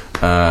roll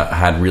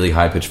had really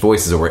high-pitched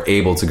voices or were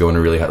able to go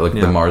into really high, like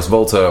the Mars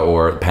Volta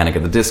or Panic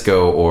at the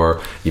Disco or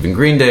even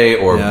Green Day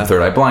or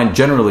Third Eye Blind.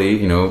 Generally,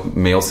 you know,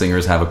 male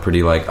singers have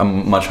a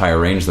much higher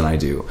range than I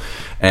do.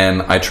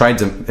 And I tried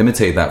to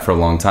imitate that for a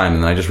long time,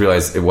 and then I just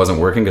realized it wasn't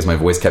working because my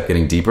voice kept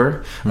getting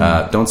deeper.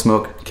 Don't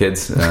smoke,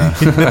 kids.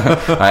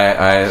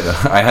 I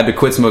had to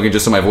quit smoking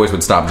just so my voice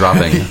would stop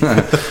dropping.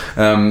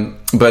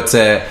 But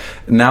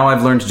now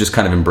I've learned to just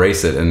kind of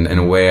embrace it, and in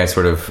a way, I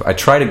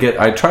try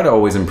to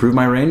always improve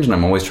my range, and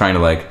I'm always trying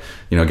to, like,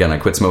 you know, again, I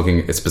quit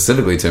smoking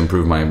specifically to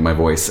improve my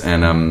voice,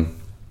 and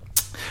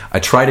I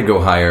try to go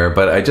higher,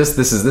 but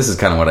this is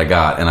kind of what I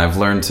got, and I've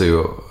learned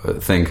to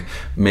think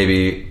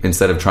maybe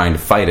instead of trying to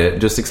fight it,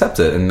 just accept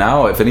it. And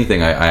now, if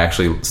anything, I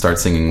actually I've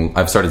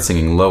started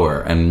singing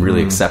lower and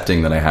really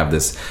accepting that I have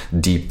this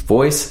deep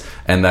voice,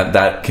 and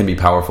that can be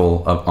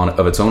powerful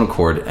of its own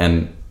accord.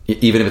 And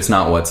even if it's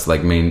not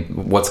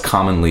what's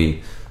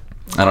commonly,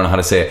 I don't know how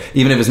to say it.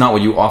 Even if it's not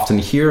what you often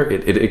hear,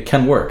 it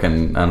can work.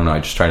 And I don't know, I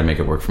just try to make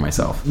it work for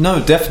myself. No,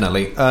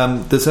 definitely.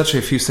 There's actually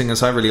a few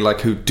singers I really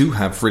like who do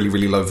have really,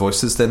 really low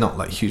voices. They're not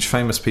like huge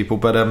famous people,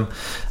 but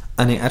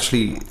and it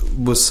actually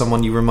was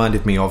someone you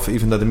reminded me of,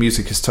 even though the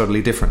music is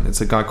totally different.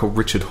 It's a guy called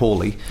Richard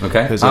Hawley.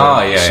 Okay. Who's a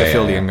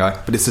Sheffieldian guy.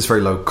 But it's this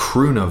very low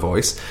crooner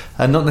voice.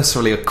 And not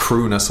necessarily a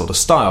crooner sort of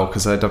style,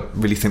 because I don't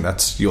really think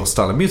that's your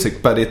style of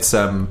music, but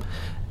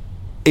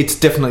it's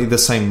definitely the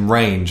same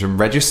range and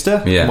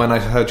register. Yeah. When I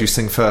heard you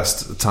sing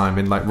first time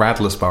in like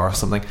Radler's Bar or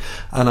something,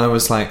 and I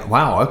was like,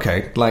 wow,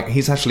 okay, like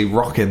he's actually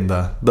rocking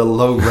the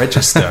low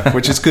register,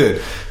 which is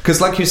good, because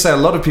like you say, a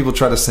lot of people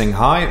try to sing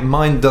high.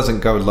 Mine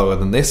doesn't go lower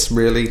than this,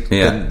 really.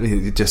 Yeah.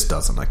 It just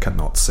doesn't. I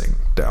cannot sing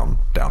down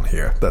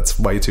here. That's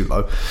way too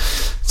low.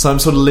 So I'm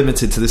sort of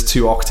limited to this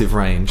 2-octave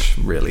range,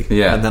 really.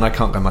 Yeah. And then I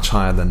can't go much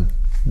higher than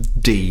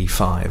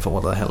D5 or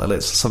what the hell it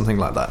is, something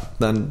like that.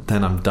 Then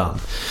I'm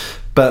done.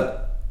 But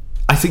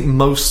I think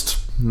most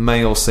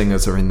male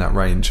singers are in that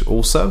range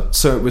also.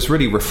 So it was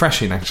really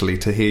refreshing, actually,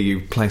 to hear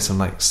you play some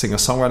like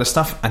singer-songwriter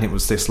stuff, and it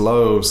was this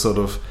low sort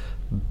of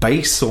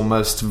bass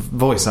almost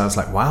voice. I was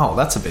like, wow,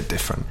 that's a bit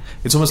different.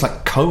 It's almost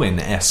like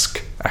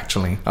Cohen-esque,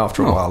 actually,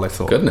 after a while, I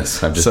thought.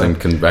 Goodness, I've just been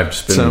compared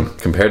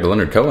to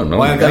Leonard Cohen. Oh,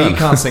 well, my God. you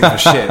can't sing for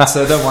shit,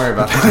 so don't worry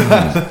about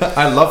it.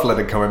 I love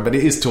Leonard Cohen, but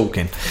it is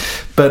talking.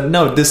 But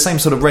no, the same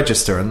sort of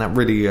register, and that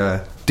really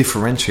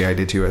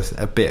differentiated you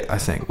a bit, I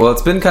think. Well,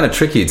 it's been kind of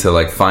tricky to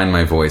like find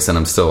my voice, and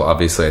I'm still,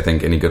 obviously, I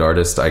think any good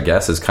artist, I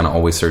guess, is kind of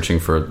always searching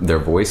for their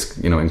voice,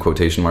 you know, in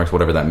quotation marks,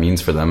 whatever that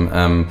means for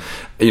them.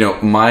 You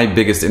know, my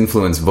biggest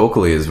influence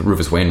vocally is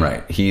Rufus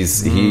Wainwright. He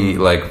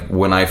like,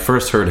 when I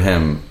first heard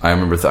him, I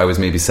remember I was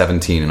maybe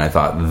 17, and I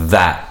thought,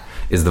 that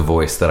is the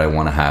voice that I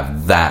want to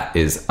have. That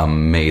is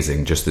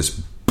amazing. Just this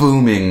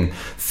booming,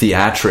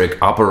 theatrical,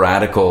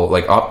 operatic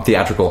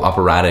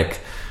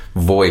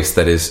voice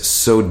that is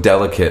so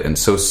delicate and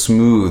so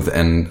smooth.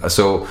 And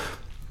so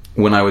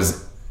when I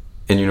was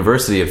in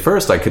university at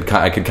first, I could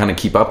kind of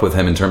keep up with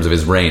him in terms of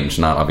his range,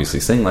 not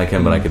obviously sing like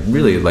him, but I could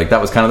really, like,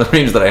 that was kind of the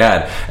range that I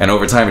had. And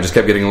over time, it just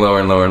kept getting lower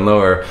and lower and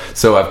lower.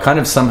 So I've kind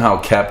of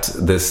somehow kept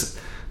this.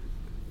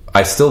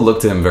 I still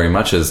look to him very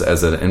much as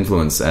an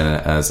influence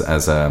and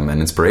as an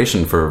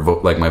inspiration for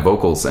like my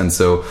vocals. And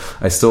so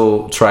I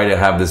still try to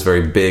have this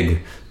very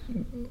big.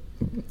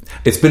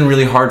 It's been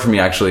really hard for me,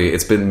 actually.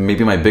 It's been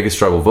maybe my biggest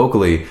struggle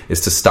vocally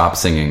is to stop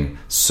singing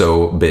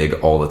so big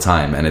all the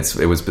time. And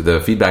it was the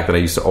feedback that I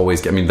used to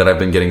always get, I mean, that I've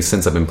been getting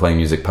since I've been playing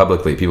music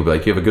publicly. People be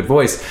like, you have a good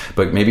voice,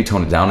 but maybe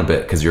tone it down a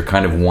bit because you're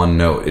kind of one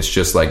note. It's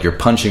just like you're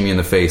punching me in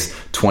the face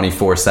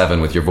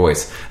 24/7 with your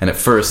voice. And at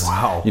first,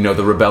 you know,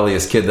 the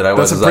rebellious kid that I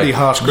was, that's a pretty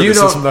harsh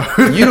criticism, though.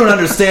 You don't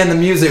understand the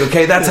music,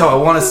 okay? That's how I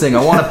want to sing.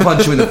 I want to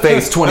punch you in the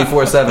face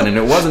 24/7. And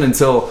it wasn't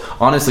until,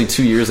 honestly,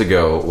 2 years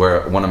ago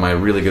where one of my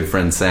really good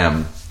friends,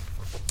 Sam,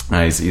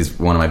 he's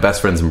one of my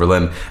best friends in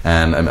Berlin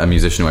and a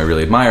musician who I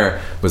really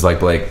admire, was like,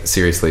 Blake,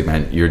 seriously,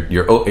 man,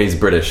 he's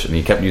British, and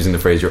he kept using the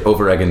phrase, you're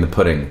over-egging the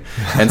pudding.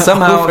 And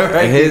somehow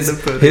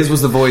his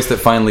was the voice that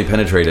finally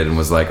penetrated and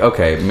was like,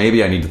 okay,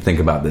 maybe I need to think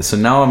about this. So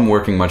now I'm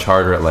working much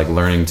harder at like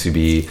learning to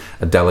be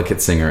a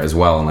delicate singer as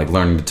well, and like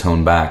learning to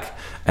tone back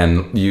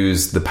and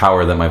use the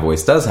power that my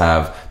voice does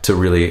have to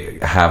really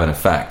have an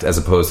effect, as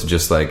opposed to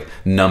just like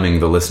numbing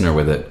the listener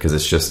with it, because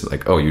it's just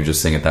like, oh, you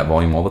just sing at that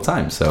volume all the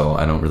time, so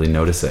I don't really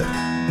notice it.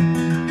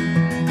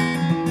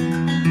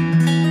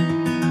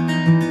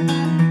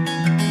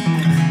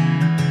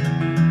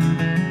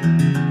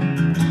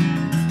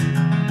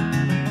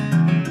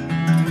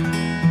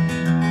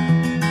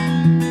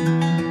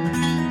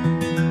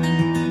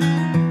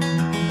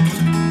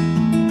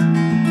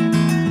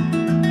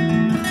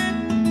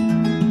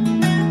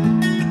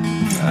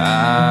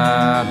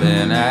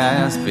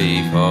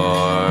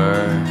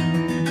 Before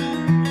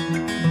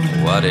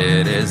what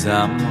it is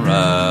I'm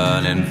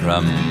running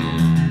from,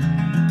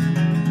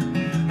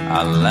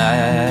 I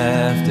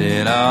left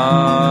it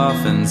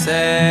off and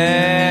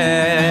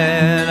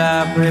said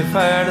I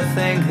prefer to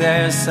think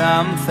there's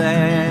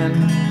something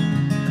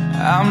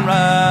I'm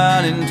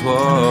running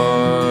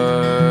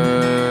toward.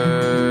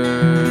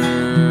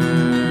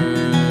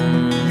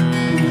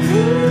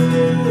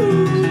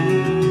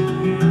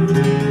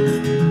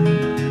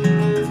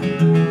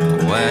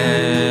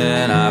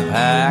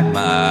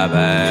 My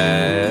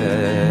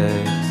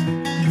bags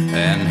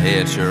and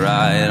hitch a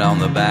ride on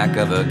the back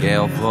of a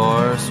gale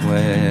force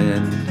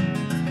wind.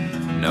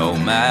 No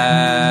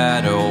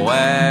matter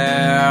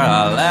where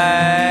I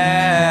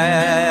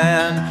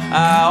land,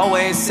 I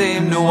always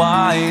seem to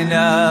wind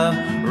up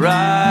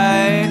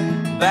right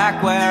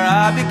back where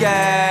I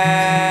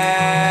began.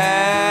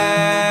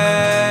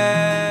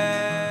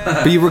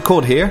 But you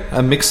record here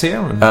and mix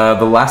here?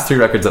 The last 3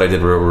 records that I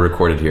did were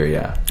recorded here,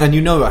 yeah. And you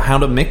know how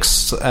to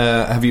mix?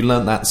 Have you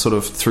learned that sort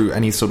of through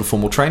any sort of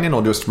formal training,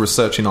 or just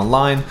researching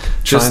online,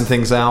 trying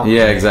things out?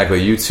 Yeah,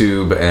 exactly.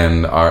 YouTube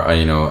and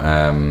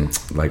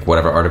like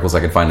whatever articles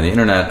I could find on the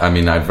internet. I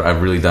mean,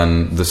 I've really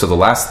done this. So the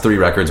last 3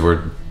 records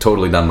were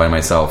totally done by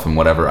myself, and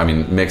whatever. I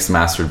mean, mixed,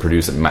 mastered,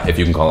 produced, if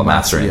you can call it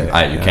mastering.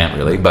 You can't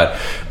really, but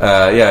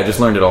I just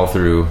learned it all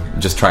through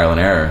just trial and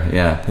error.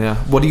 Yeah. Yeah.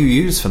 What do you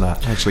use for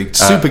that? Actually,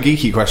 super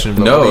geeky question.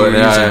 No,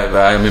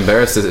 I'm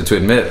embarrassed to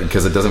admit,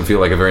 because it doesn't feel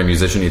like a very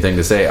musician-y thing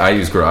to say. I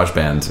use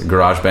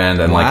GarageBand,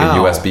 and like a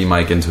USB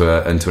mic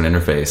into an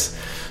interface.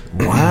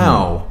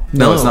 Wow.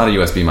 No, it's not a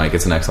USB mic;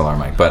 it's an XLR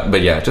mic.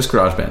 But yeah, just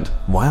GarageBand.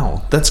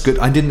 Wow, that's good.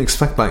 I didn't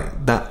expect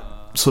like that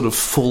sort of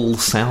full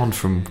sound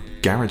from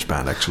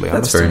GarageBand. Actually,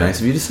 that's very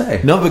nice of you to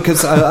say. No,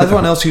 because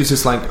everyone else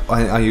uses like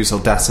I use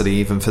Audacity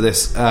even for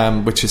this,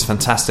 which is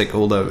fantastic,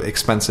 although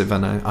expensive,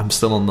 and I'm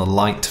still on the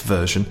light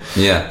version.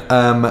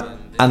 Yeah.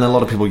 And a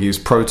lot of people use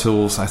Pro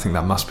Tools. I think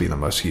that must be the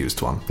most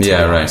used one.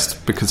 Yeah, right.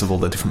 Because of all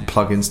the different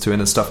plugins to it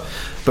and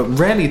stuff. But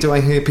rarely do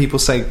I hear people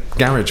say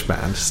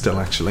GarageBand still,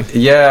 actually.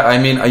 Yeah, I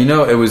mean, you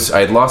know, I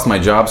had lost my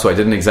job, so I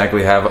didn't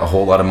exactly have a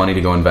whole lot of money to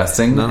go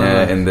investing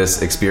in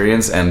this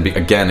experience. And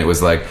again, it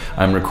was like,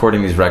 I'm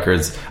recording these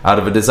records out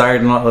of a desire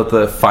to not let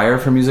the fire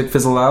for music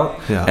fizzle out,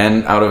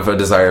 and out of a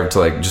desire to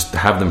like just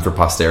have them for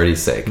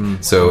posterity's sake.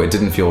 So it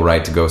didn't feel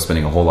right to go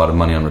spending a whole lot of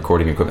money on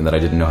recording equipment that I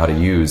didn't know how to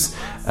use.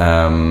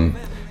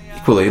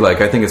 Equally, like,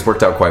 I think it's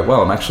worked out quite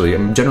well.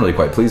 I'm generally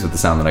quite pleased with the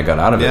sound that I got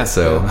out of it.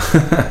 So,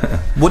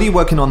 what are you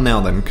working on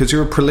now then? Because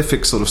you're a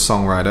prolific sort of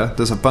songwriter.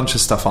 There's a bunch of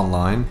stuff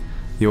online.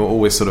 You're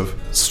always sort of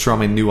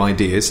strumming new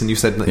ideas, and you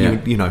said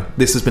that you know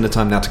this has been a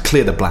time now to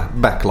clear the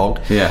backlog.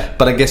 Yeah.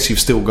 But I guess you've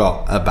still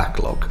got a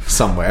backlog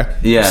somewhere.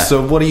 Yeah.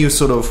 So what are you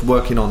sort of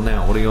working on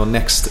now? What are your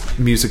next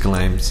musical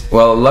aims?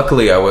 Well,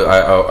 luckily I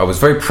was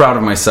very proud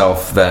of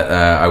myself that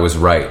I was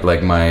right.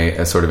 Like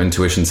my sort of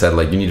intuition said,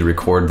 like, you need to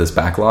record this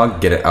backlog,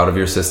 get it out of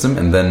your system,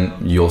 and then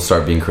you'll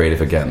start being creative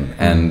again.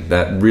 And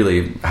that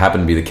really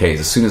happened to be the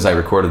case. As soon as I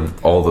recorded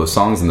all those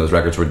songs and those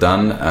records were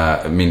done,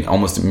 I mean,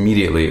 almost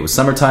immediately, it was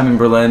summertime in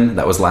Berlin.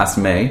 That was last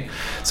May,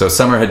 so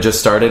summer had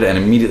just started, and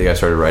immediately I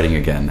started writing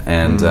again.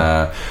 And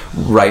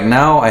right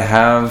now I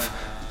have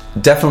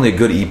definitely a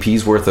good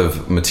EP's worth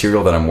of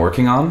material that I'm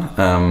working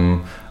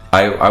on.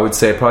 I would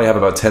say I probably have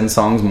about 10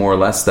 songs, more or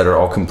less, that are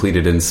all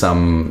completed in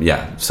some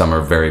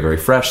are very, very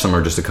fresh, some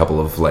are just a couple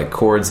of like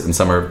chords, and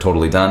some are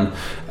totally done.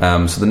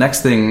 So the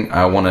next thing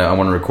I want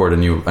to record a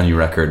new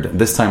record.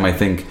 This time I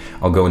think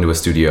I'll go into a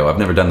studio. I've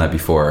never done that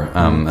before,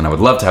 and I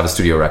would love to have a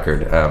studio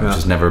record.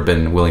 Just never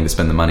been willing to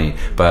spend the money,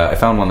 but I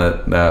found one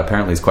that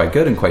apparently is quite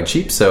good and quite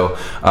cheap. So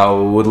I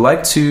would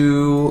like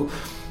to,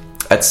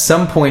 at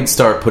some point,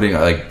 start putting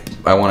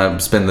I want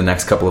to spend the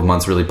next couple of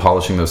months really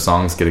polishing those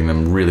songs, getting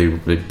them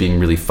being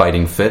really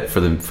fighting fit for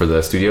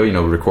the studio.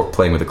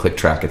 Playing with a click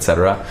track,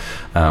 etc.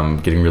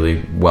 Getting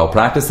really well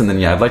practiced, and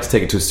then I'd like to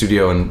take it to a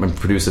studio and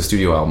produce a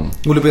studio album.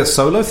 Will it be a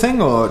solo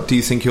thing, or do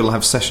you think you'll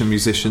have session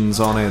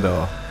musicians on it,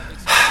 or?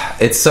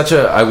 It's such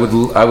a I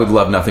would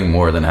love nothing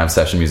more than have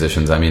session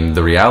musicians. I mean,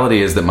 the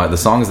reality is that the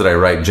songs that I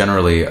write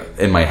generally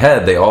in my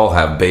head, they all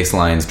have bass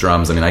lines,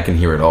 drums. I mean, I can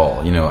hear it all.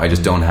 I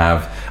just don't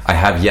have. I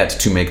have yet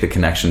to make the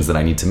connections that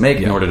I need to make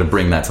in order to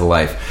bring that to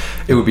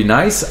life. It would be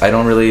nice. I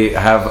don't really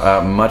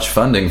have much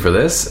funding for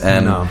this,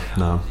 and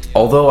no.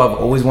 Although I've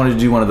always wanted to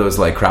do one of those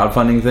like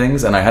crowdfunding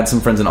things, and I had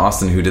some friends in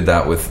Austin who did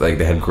that with they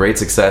had great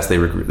success. They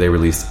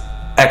released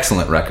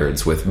excellent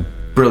records with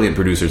brilliant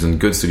producers and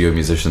good studio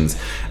musicians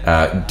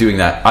doing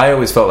that. I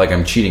always felt like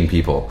I'm cheating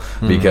people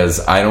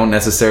because I don't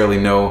necessarily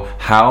know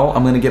how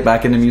I'm going to get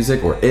back into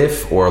music,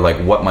 or like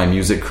what my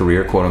music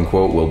career, quote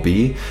unquote, will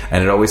be.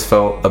 And it always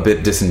felt a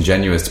bit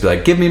disingenuous to be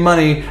like, give me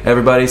money,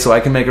 everybody, so I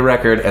can make a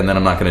record, and then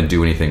I'm not going to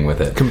do anything with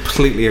it.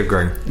 Completely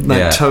agree.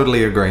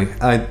 Totally agree.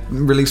 I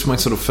released my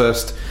sort of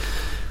first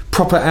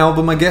proper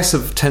album, I guess,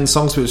 of 10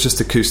 songs, but it was just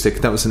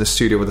acoustic. That was in a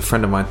studio with a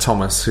friend of mine,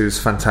 Thomas, who's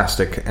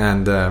fantastic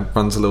and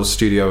runs a little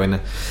studio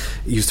it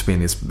used to be in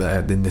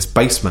this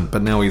basement,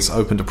 but now he's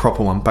opened a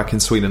proper one back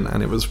in Sweden,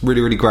 and it was really,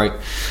 really great.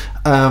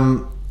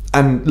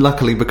 And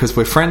luckily, because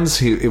we're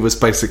friends, it was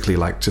basically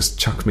like, just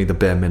chuck me the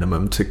bare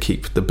minimum to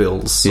keep the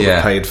bills sort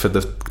of paid for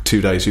the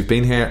 2 days you've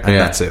been here, and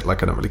that's it.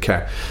 Like, I don't really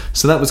care.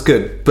 So that was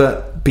good.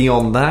 But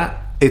beyond that,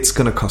 it's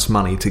going to cost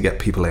money to get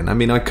people in. I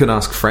mean, I could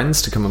ask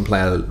friends to come and play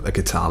a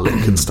guitar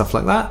lick and stuff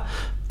like that,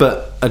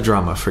 but a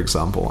drummer, for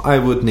example, I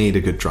would need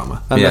a good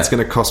drummer, and that's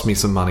going to cost me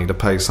some money to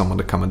pay someone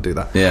to come and do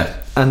that.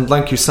 And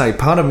like you say,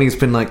 part of me has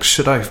been like,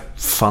 should I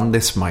fund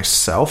this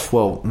myself?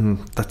 Well,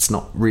 that's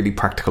not really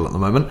practical at the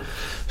moment.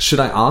 Should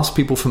I ask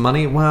people for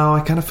money? Well, I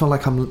kind of feel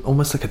like I'm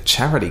almost like a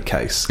charity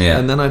case.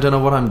 And then I don't know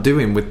what I'm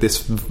doing with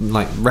this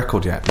like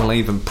record yet. Will I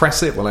even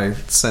press it? Will I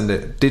send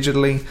it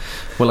digitally?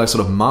 Will I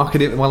sort of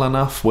market it well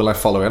enough? Will I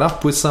follow it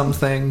up with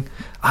something?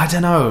 I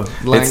don't know.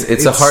 Like,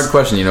 it's a hard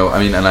question, I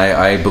mean, and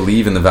I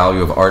believe in the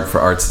value of art for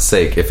art's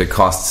sake. If it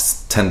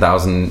costs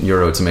 10,000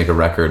 euro to make a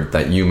record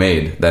that you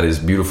made that is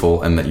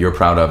beautiful and that you're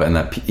proud of, and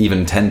that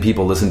even 10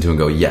 people listen to and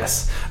go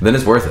yes, then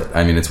it's worth it.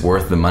 I mean, it's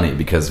worth the money,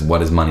 because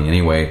what is money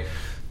anyway?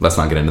 Let's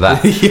not get into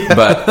that.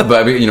 But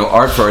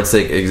art for art's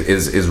sake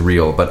is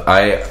real. But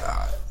I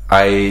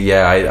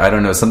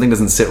don't know. Something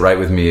doesn't sit right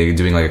with me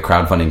doing like a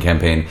crowdfunding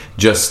campaign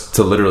just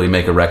to literally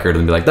make a record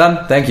and be like,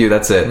 done, thank you,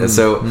 that's it.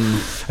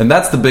 And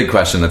that's the big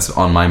question that's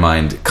on my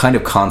mind kind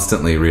of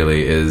constantly,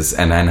 really, is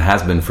and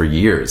has been for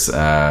years.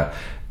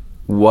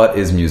 What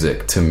is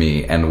music to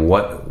me, and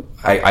what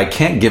I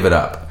can't give it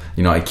up.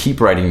 I keep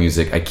writing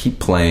music, I keep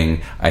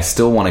playing, I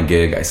still want to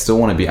gig, I still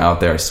want to be out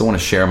there, I still want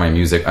to share my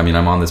music. I mean,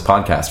 I'm on this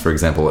podcast, for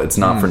example. It's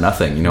not for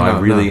nothing.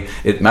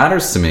 It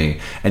matters to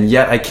me, and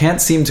yet I can't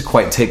seem to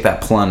quite take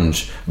that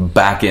plunge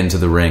back into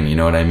the ring, you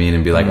know what I mean,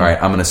 and be like, all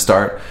right, I'm going to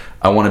start.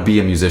 I want to be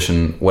a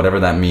musician,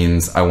 whatever that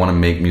means. I want to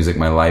make music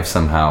my life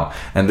somehow.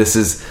 And this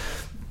is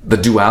the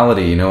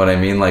duality, you know what I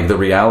mean? Like the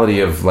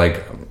reality of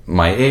like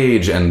my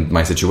age and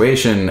my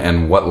situation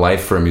and what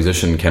life for a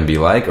musician can be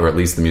like, or at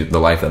least the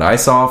life that I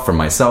saw for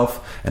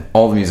myself and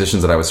all the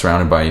musicians that I was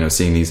surrounded by,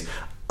 seeing these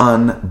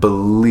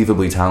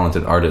unbelievably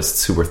talented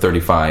artists who were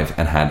 35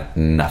 and had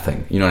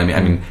nothing. You know what I mean?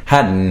 I mean,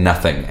 had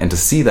nothing. And to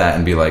see that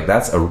and be like,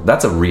 that's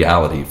a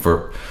reality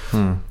for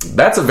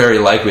that's a very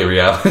likely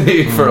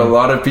reality for a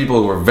lot of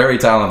people who are very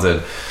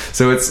talented.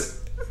 So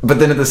but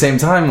then at the same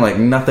time, like,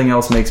 nothing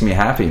else makes me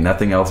happy.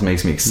 Nothing else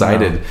makes me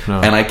excited. No.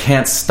 And I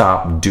can't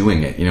stop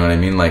doing it. You know what I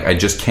mean? Like, I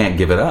just can't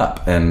give it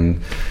up. And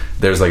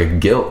there's like a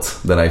guilt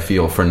that I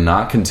feel for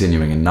not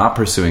continuing and not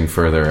pursuing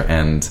further.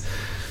 And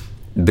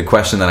the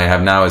question that I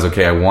have now is,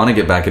 okay, I want to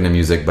get back into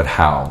music, but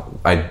how?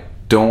 I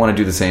don't want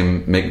to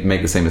do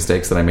make the same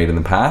mistakes that I made in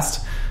the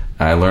past.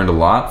 I learned a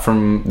lot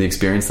from the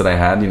experience that I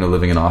had,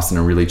 living in Austin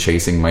and really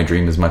chasing my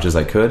dream as much as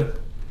I could.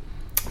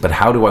 But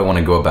how do I want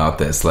to go about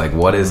this? Like,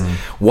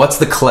 what's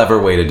the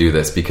clever way to do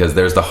this? Because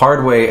there's the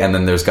hard way, and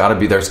then there's got to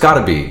be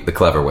the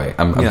clever way.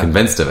 I'm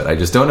convinced of it. I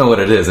just don't know what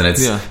it is, and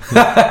it's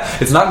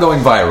it's not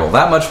going viral.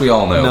 That much we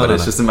all know.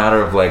 It's just a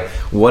matter of like,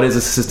 what is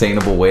a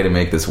sustainable way to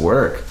make this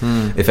work?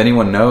 If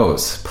anyone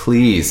knows,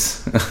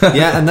 please.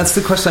 And that's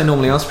the question I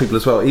normally ask people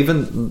as well.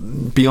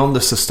 Even beyond the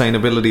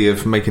sustainability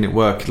of making it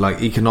work,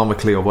 like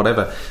economically or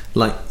whatever,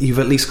 like you've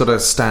at least got to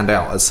stand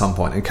out at some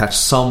point and catch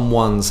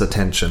someone's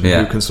attention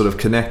who can sort of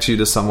connect you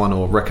to someone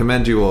or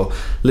recommend you or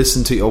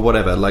listen to you or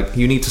whatever. Like,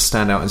 you need to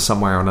stand out in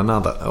some way or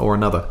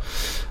another.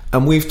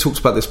 And we've talked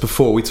about this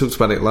before. We talked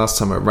about it last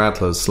time at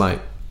Radlers.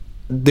 Like,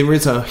 there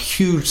is a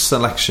huge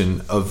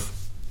selection of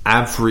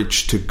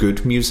average to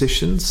good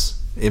musicians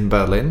in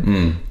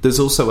Berlin. There's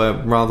also a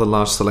rather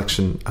large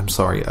selection,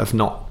 of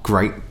not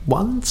great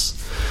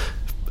ones.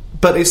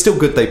 But it's still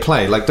good they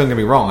play. Like, don't get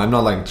me wrong, I'm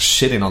not like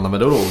shitting on them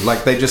at all.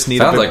 Like, they just need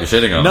Sounds like you're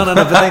shitting on them. No,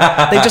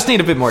 but they just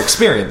need a bit more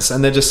experience,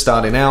 and they're just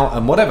starting out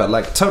and whatever.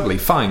 Like, totally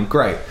fine,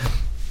 great.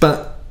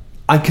 But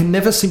I can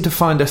never seem to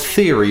find a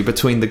theory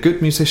between the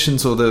good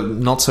musicians or the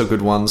not so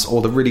good ones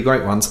or the really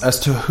great ones as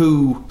to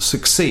who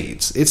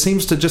succeeds. It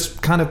seems to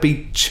just kind of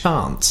be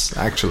chance,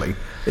 actually.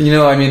 You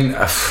know, I mean,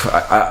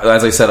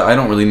 as I said, I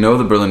don't really know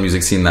the Berlin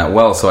music scene that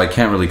well, so I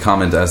can't really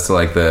comment as to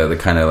like the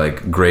kind of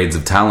like grades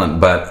of talent.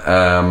 But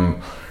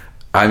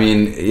I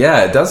mean,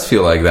 yeah, it does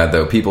feel like that,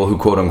 though. People who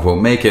quote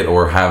unquote make it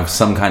or have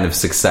some kind of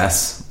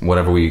success,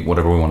 whatever we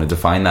want to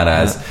define that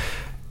as.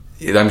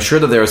 Yeah. I'm sure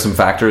that there are some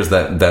factors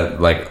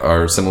that like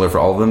are similar for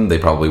all of them. They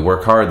probably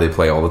work hard. They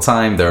play all the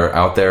time. They're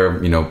out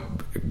there, you know,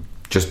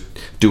 just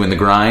doing the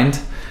grind.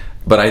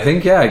 But I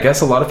think, yeah, I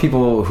guess a lot of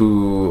people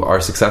who are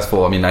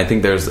successful, I mean, I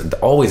think there's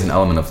always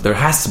there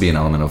has to be an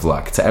element of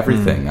luck to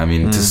everything. I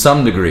mean, to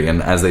some degree.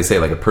 And as they say,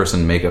 like, a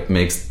person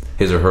makes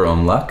his or her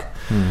own luck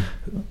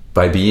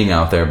by being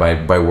out there,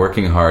 by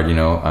working hard, you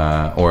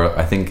know. Or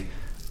I think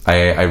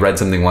I read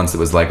something once that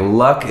was like,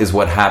 luck is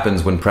what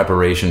happens when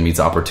preparation meets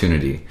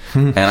opportunity.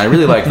 And I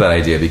really liked that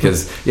idea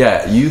because,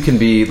 yeah, you can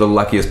be the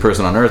luckiest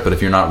person on earth, but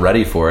if you're not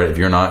ready for it, if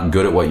you're not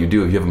good at what you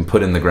do, if you haven't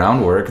put in the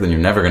groundwork, then you're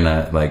never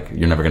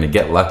gonna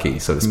get lucky,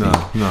 so to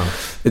speak. No.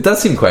 It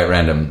does seem quite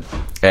random.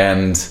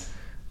 And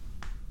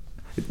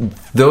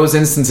those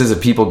instances of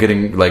people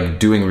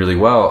doing really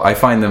well, I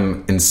find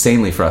them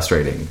insanely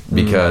frustrating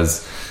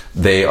because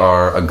they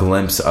are a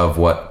glimpse of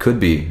what could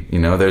be. You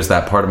know, there's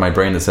that part of my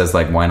brain that says,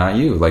 like, why not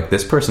you? Like,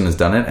 this person has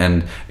done it,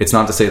 and it's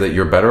not to say that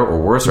you're better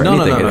or worse or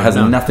anything. It has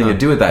nothing to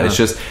do with that. It's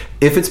just,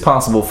 if it's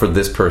possible for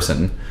this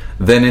person,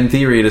 then in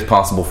theory it is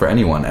possible for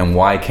anyone. And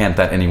why can't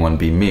that anyone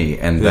be me?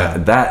 And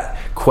that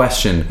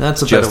question,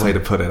 that's a better way to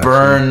put it,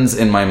 burns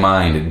in my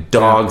mind. It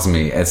dogs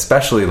me,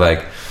 especially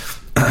like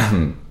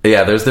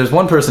yeah, there's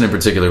one person in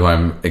particular who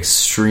I'm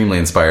extremely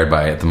inspired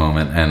by at the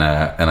moment, and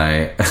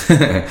I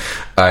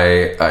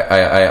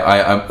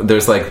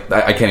there's like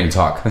I can't even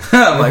talk.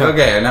 I'm like,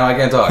 okay, now I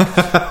can't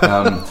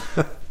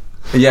talk.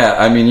 Yeah,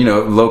 I mean, you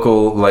know,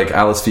 local like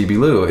Alice Phoebe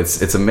Lou,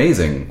 it's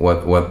amazing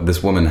what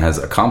this woman has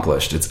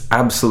accomplished. It's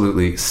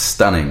absolutely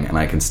stunning, and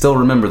I can still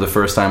remember the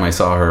first time I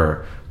saw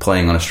her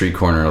playing on a street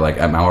corner like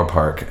at Mauer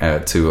Park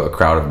to a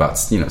crowd of about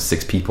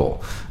 6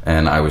 people,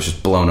 and I was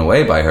just blown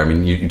away by her. I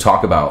mean, you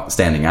talk about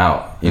standing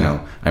out, you know.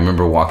 I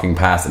remember walking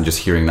past and just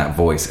hearing that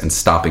voice and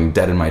stopping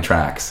dead in my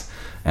tracks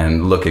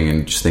and looking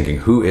and just thinking,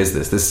 who is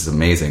this? This is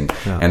amazing.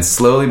 And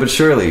slowly but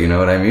surely, you know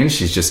what I mean,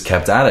 she's just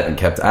kept at it, and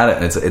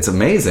it's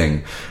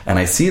amazing. And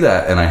I see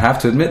that, and I have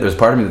to admit, there's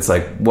part of me that's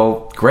like,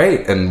 well,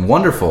 great and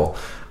wonderful,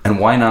 and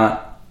why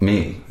not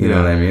me? You know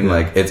what I mean?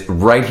 Like, it's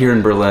right here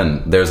in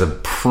Berlin. There's a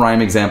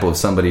prime example of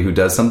somebody who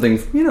does something,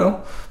 you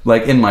know,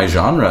 like in my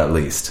genre at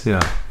least.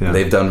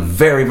 They've done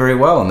very, very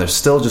well, and they're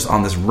still just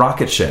on this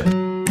rocket ship.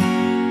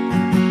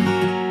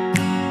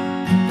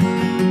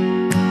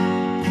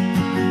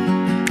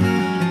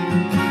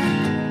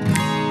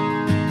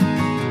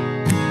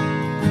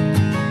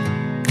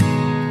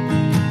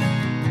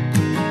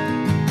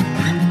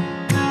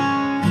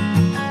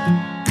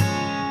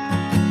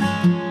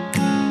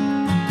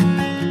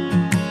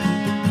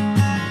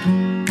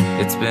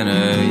 It's been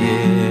a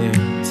year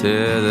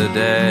to the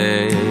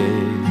day,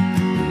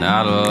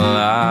 not a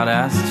lot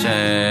has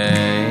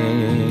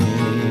changed.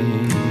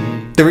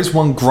 There is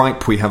one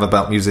gripe we have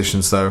about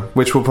musicians, though,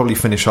 which we'll probably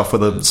finish off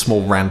with a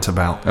small rant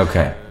about.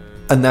 Okay.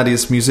 And that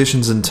is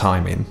musicians and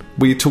timing.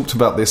 We talked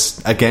about this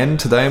again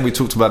today, and we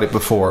talked about it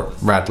before at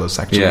Radlers,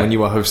 actually, when you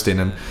were hosting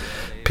and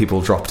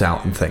people dropped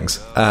out and things.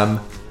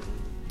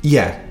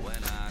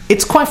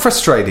 It's quite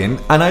frustrating,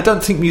 and I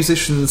don't think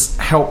musicians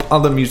help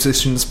other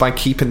musicians by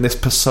keeping this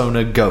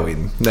persona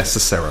going,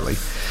 necessarily.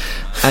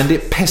 And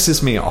it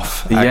pisses me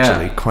off,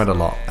 actually, quite a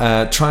lot.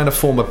 Trying to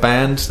form a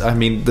band, I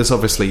mean, there's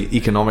obviously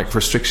economic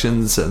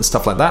restrictions and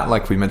stuff like that,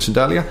 like we mentioned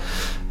earlier.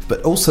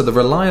 But also the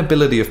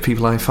reliability of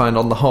people, I find,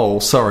 on the whole,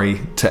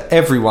 sorry to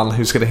everyone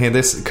who's going to hear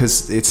this,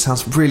 because it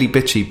sounds really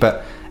bitchy,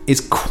 but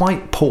it's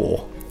quite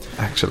poor,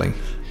 actually.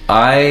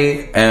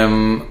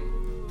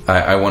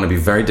 I want to be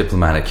very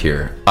diplomatic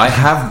here. I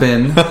have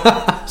been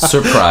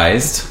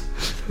surprised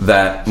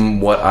that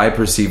what I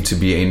perceive to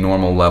be a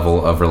normal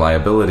level of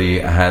reliability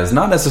has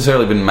not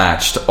necessarily been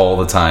matched all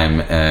the time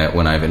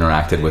when I've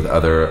interacted with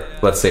other,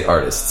 let's say,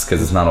 artists,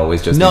 because it's not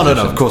always just musicians.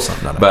 No, of course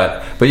not. No.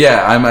 But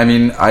yeah, I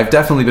mean, I've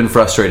definitely been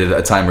frustrated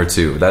a time or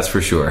two, that's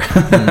for sure.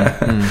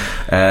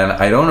 And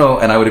I don't know,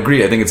 and I would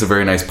agree, I think it's a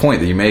very nice point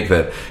that you make,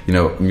 that, you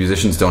know,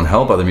 musicians don't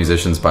help other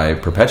musicians by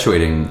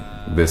perpetuating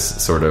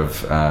this sort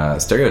of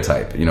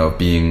stereotype, you know, of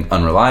being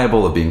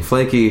unreliable, of being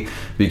flaky,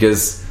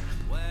 because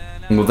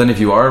Well, then if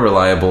you are a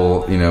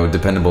reliable,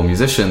 dependable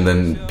musician,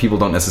 then people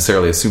don't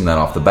necessarily assume that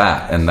off the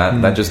bat, and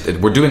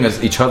we're doing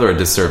each other a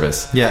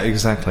disservice. Yeah,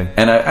 exactly.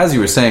 And as you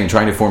were saying,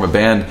 trying to form a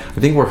band, I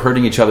think we're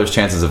hurting each other's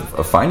chances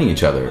of finding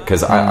each other,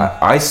 because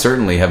I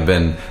certainly have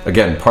been,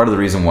 again, part of the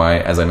reason why,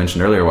 as I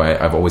mentioned earlier, why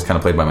I've always kind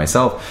of played by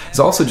myself is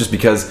also just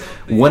because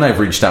when I've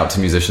reached out to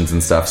musicians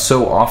and stuff,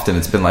 so often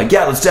it's been like,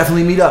 yeah, let's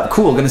definitely meet up,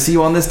 cool, gonna see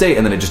you on this date,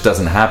 and then it just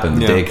doesn't happen.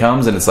 The day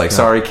comes and it's like,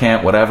 sorry,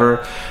 can't,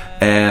 whatever.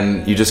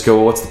 And you just go,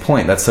 well, what's the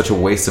point? That's such a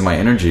waste of my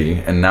energy.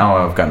 And now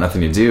I've got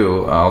nothing to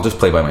do. I'll just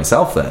play by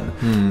myself then.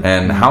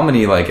 And how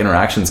many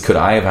interactions could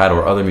I have had,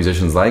 or other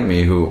musicians like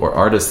me or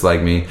artists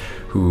like me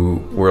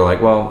who were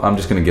like, well, I'm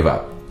just going to give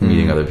up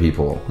meeting other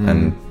people.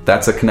 And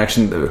that's a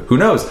connection. Who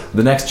knows?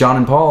 The next John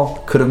and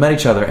Paul could have met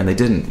each other and they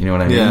didn't. You know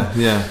what I mean?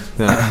 Yeah.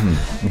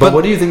 But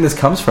what do you think this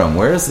comes from?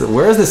 Where is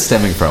this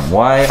stemming from?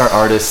 Why are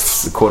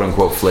artists quote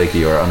unquote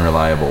flaky or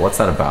unreliable? What's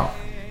that about?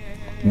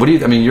 What do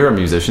you? I mean, you're a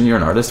musician. You're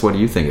an artist. What do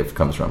you think it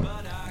comes from?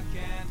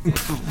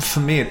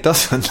 For me, it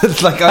doesn't.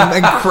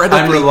 I'm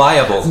incredibly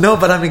unreliable. No,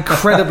 but I'm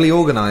incredibly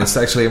organised.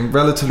 Actually, I'm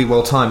relatively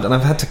well timed, and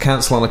I've had to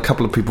cancel on a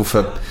couple of people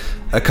for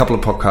a couple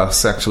of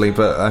podcasts. Actually,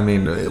 but I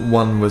mean,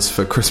 one was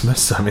for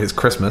Christmas. I mean, it's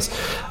Christmas,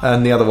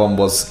 and the other one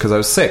was because I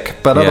was sick.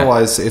 But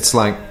otherwise, it's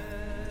like,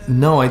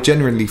 no, I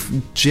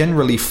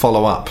generally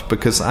follow up,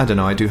 because I don't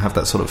know. I do have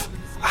that sort of.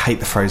 I hate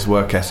the phrase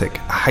work ethic.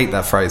 I hate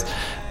that phrase,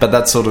 but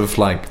that's sort of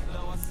like.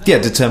 Yeah,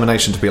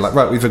 determination to be like,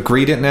 right, we've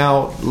agreed it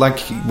now.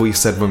 Like we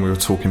said when we were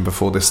talking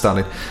before this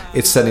started,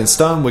 it's set in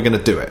stone, we're going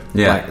to do it.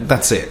 Yeah. Like,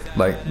 that's it.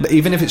 Like,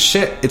 even if it's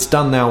shit, it's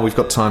done now, we've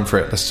got time for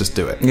it, let's just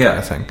do it. Yeah. Kind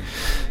of thing.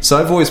 So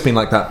I've always been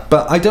like that.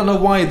 But I don't know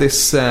why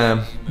this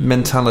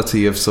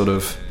mentality of sort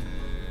of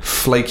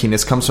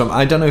flakiness comes from.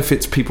 I don't know if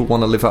it's people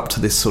want to live up to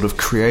this sort of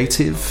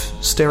creative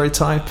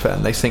stereotype,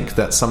 and they think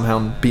that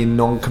somehow being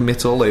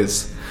non-committal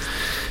is...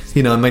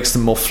 makes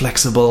them more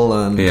flexible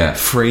and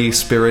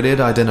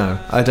free-spirited. I don't know.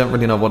 I don't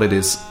really know what it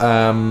is.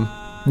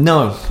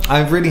 No,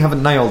 I really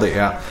haven't nailed it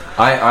yet.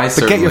 I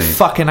but get your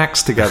fucking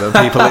acts together,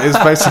 people. Is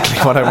basically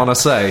what I want to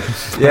say.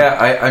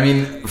 Yeah, I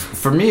mean,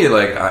 for me,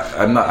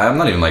 I'm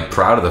not even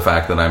proud of the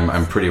fact that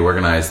I'm pretty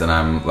organized and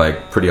I'm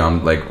pretty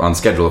on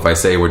schedule. If I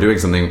say we're doing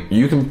something,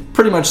 you can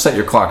pretty much set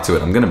your clock to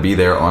it. I'm going to be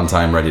there on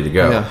time, ready to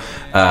go.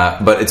 Yeah.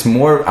 But it's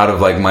more out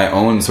of my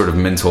own sort of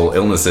mental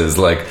illnesses.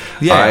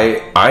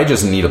 I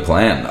just need a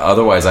plan.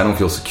 Otherwise, I don't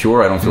feel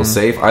secure. I don't feel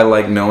safe. I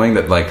like knowing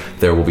that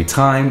there will be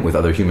time with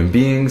other human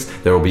beings.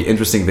 There will be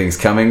interesting things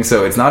coming.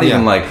 So it's not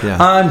even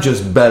I'm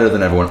just better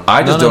than everyone.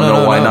 I just don't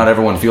know why not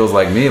everyone feels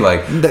like me.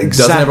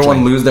 Doesn't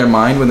everyone lose their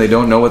mind when they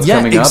don't know what's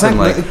coming up? And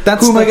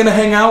who am I going to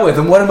hang out with?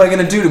 And what am I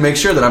going to do to make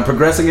sure that I'm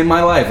progressing in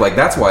my life?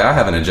 That's why I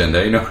have an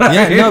agenda. You know what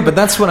I mean? No, but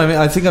that's what I mean.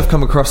 I think I've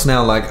come across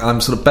now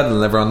I'm sort of better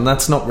than everyone.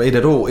 That's not it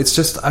at all. It's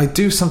just I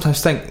do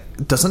sometimes think,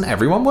 doesn't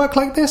everyone work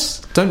like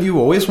this? Don't you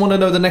always want to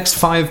know the next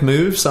 5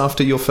 moves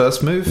after your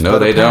first move? No, but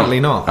they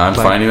apparently don't. Not. I'm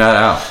finding that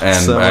out.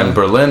 And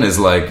Berlin is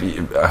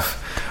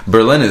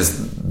Berlin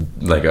is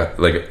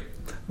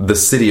the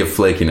city of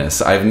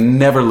flakiness. I've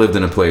never lived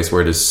in a place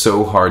where it is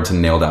so hard to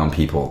nail down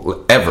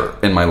people ever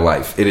in my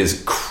life. It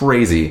is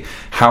crazy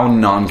how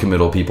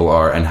non-committal people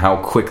are and how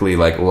quickly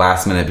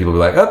last minute people be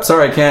like, oh,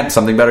 sorry, I can't,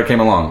 something better came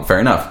along.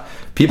 Fair enough.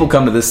 People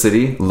come to this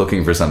city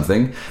looking for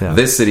something. Yeah.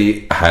 This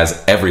city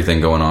has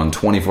everything going on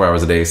 24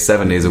 hours a day,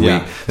 7 days a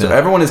week. So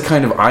everyone is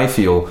kind of, I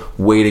feel,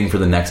 waiting for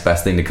the next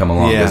best thing to come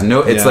along. There's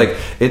no,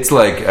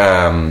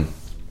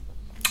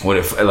 what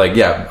if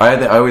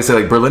I always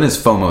say Berlin is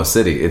FOMO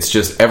city. It's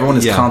just everyone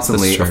is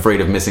constantly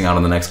afraid of missing out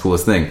on the next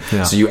coolest thing.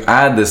 So you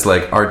add this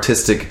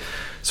artistic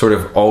sort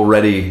of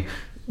already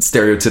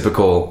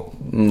stereotypical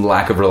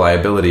lack of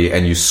reliability,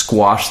 and you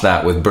squash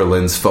that with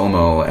Berlin's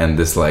FOMO and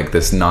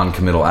this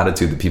non-committal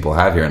attitude that people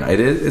have here, and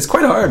it's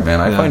quite hard,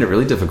 man. I find it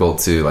really difficult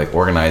to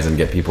organize and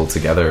get people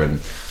together. And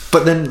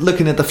but then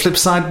looking at the flip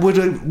side,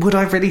 would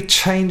I really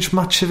change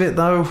much of it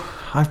though?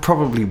 I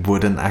probably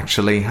wouldn't,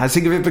 actually. I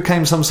think if it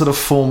became some sort of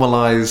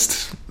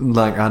formalised,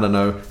 I don't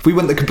know, if we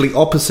went the complete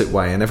opposite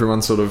way and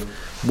everyone sort of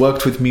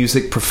worked with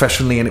music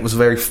professionally and it was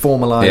very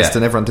formalised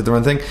and everyone did their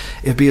own thing,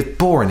 it'd be as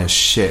boring as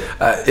shit.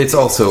 It's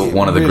also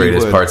one of the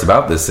greatest parts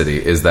about this city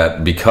is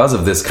that because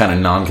of this kind of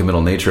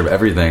non-committal nature of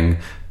everything,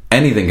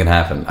 anything can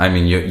happen. I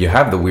mean, you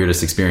have the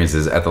weirdest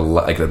experiences at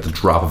the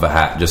drop of a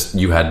hat. Just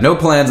you had no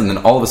plans, and then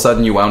all of a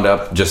sudden you wound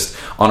up just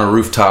on a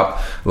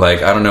rooftop, I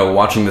don't know,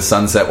 watching the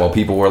sunset while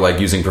people were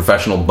using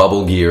professional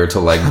bubble gear to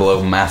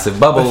blow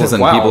massive bubbles,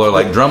 and people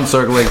are drum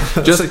circling.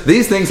 Just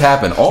these things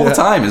happen all the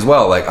time as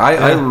well.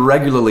 I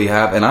regularly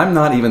have, and I'm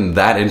not even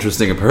that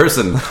interesting a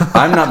person.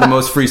 I'm not the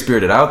most free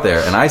spirited out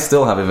there, and I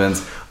still have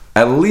events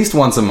at least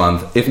once a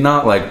month, if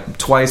not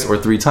twice or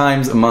 3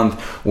 times a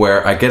month,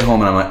 where I get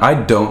home and I'm I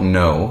don't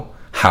know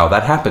how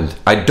that happened.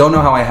 I don't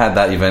know how I had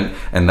that event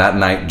and that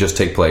night just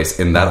take place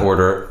in that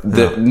order.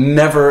 That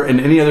never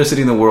in any other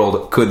city in the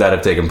world could that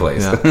have taken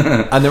place.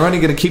 Yeah. And they're only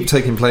going to keep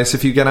taking place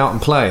if you get out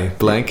and play,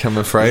 Blake, I'm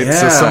afraid. Yeah.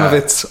 So some of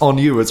it's on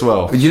you as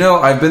well. You know,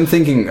 I've been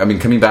thinking, I mean,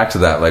 coming back to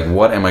that, like,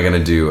 what am I going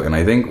to do? And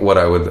I think what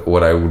I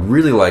would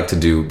really like to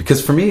do,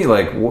 because for me,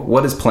 like,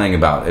 what is playing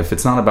about? If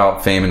it's not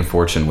about fame and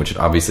fortune, which it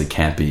obviously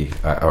can't be,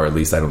 or at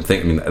least I don't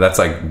think, I mean, that's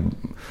like,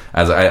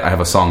 as I have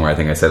a song where I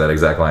think I say that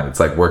exact line. It's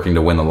like working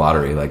to win the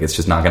lottery. Like, it's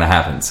just not going to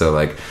happen. So,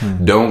 like,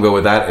 don't go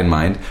with that in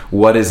mind.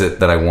 What is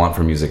it that I want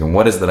from music, and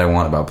what is it that I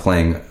want about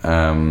playing,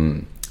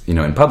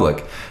 in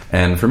public?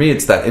 And for me,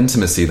 it's that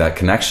intimacy, that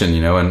connection,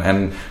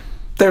 and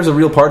there's a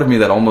real part of me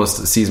that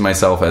almost sees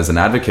myself as an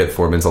advocate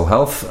for mental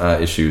health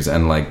issues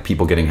and like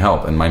people getting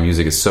help, and my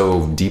music is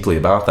so deeply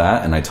about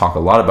that, and I talk a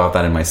lot about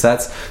that in my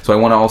sets. So I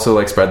want to also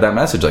like spread that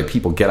message, like,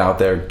 people get out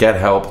there, get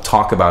help,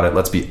 talk about it,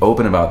 let's be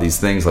open about these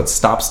things, let's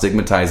stop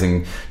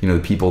stigmatizing the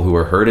people who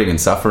are hurting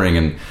and suffering,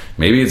 and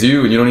maybe it's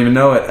you and you don't even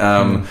know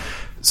it.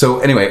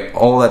 So anyway,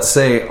 all that to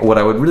say, what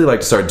I would really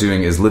like to start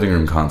doing is living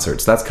room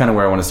concerts. That's kind of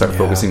where I want to start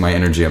focusing my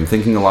energy. I'm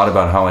thinking a lot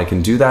about how I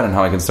can do that and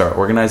how I can start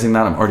organizing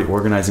that. I'm already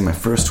organizing my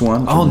first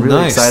one. Oh, I'm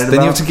really nice. excited Then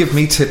about. you have to give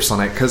me tips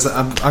on it, because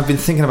I've been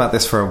thinking about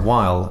this for a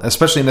while,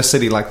 especially in a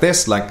city like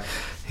this. Like,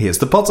 here's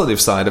the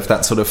positive side of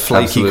that sort of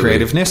flaky Absolutely.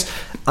 creativeness.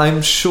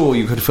 I'm sure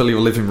you could fill your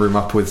living room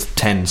up with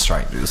 10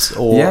 strangers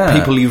or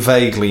people you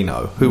vaguely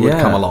know who would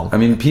come along. I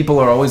mean, people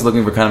are always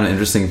looking for kind of an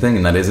interesting thing,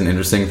 and that is an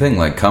interesting thing.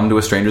 Like, come to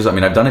a stranger's. I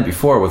mean, I've done it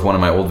before with one of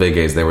my old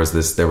Vegas. There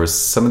was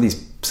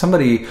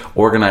somebody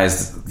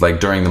organized, like,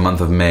 during the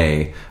month of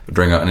May,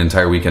 during an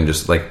entire weekend,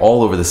 just like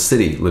all over the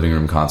city, living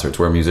room concerts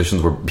where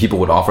people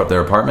would offer up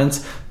their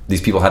apartments.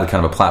 These people had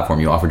kind of a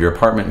platform. You offered your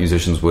apartment,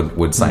 musicians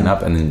would sign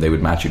up, and then they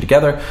would match you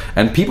together,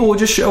 and people would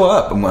just show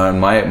up. And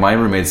my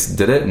roommates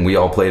did it, and we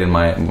all played in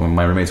my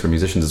roommates were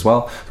musicians as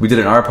well. We did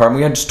it in our apartment.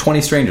 We had just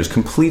 20 strangers,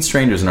 complete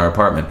strangers in our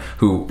apartment,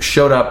 who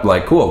showed up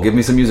like, cool, give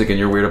me some music in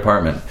your weird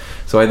apartment.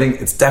 So I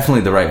think it's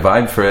definitely the right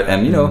vibe for it.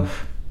 And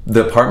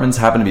the apartments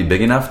happen to be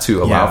big enough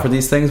to allow for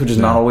these things, which is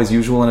not always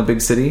usual in a big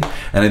city.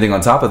 And I think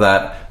on top of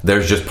that,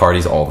 there's just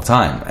parties all the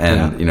time.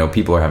 And,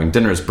 people are having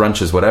dinners,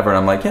 brunches, whatever. And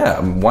I'm like,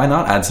 why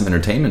not add some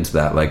entertainment to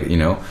that? Like,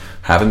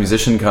 have a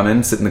musician come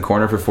in, sit in the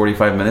corner for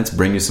 45 minutes,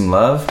 bring you some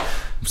love,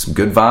 some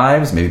good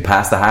vibes, maybe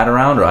pass the hat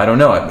around, or I don't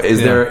know.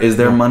 Is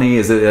there money?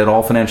 Is it at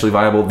all financially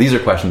viable? These are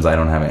questions I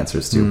don't have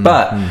answers to.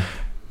 But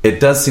it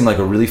does seem like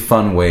a really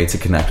fun way to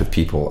connect with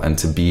people and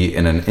to be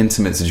in an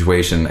intimate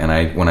situation.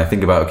 And when I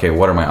think about, okay,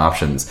 what are my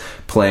options?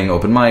 Playing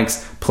open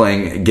mics,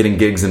 getting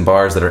gigs in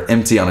bars that are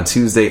empty on a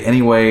Tuesday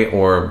anyway,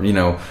 or,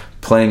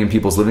 playing in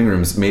people's living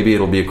rooms, maybe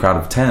it'll be a crowd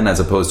of 10 as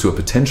opposed to a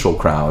potential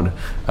crowd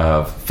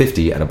of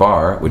 50 at a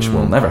bar, which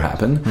will never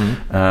happen.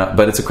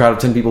 But it's a crowd of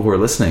 10 people who are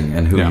listening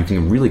and who you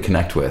can really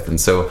connect with. And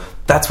so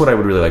that's what I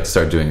would really like to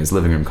start doing, is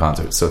living room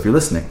concerts. So if you're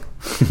listening,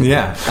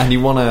 and you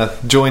want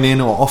to join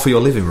in or offer your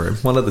living room,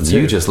 one of the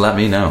two, you just let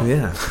me know.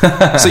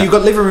 So you've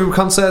got living room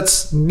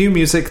concerts, new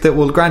music that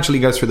will gradually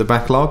go through the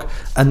backlog,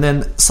 and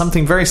then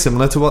something very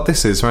similar to what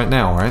this is right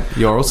now, right?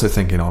 You're also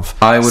thinking of.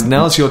 So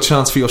now's your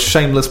chance for your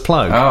shameless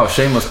plug. Oh,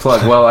 shameless plug.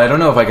 Well, I don't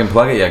know if I can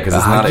plug it yet, because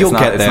it's not. You'll get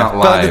there. It's not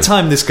live. By the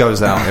time this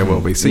goes out, it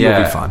will be. So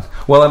you'll be fine.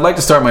 Well, I'd like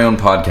to start my own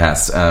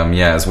podcast.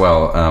 As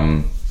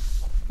well.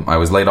 I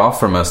was laid off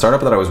from a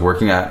startup that I was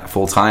working at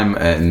full-time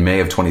in May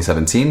of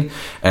 2017,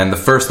 and the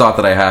first thought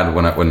that I had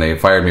when they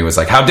fired me was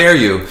like, how dare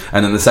you?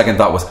 And then the second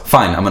thought was,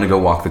 fine, I'm going to go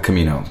walk the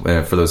Camino.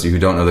 For those of you who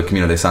don't know, the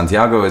Camino de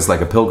Santiago is like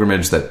a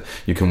pilgrimage that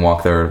you can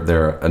walk.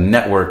 They're a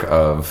network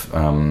of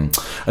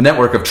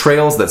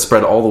trails that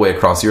spread all the way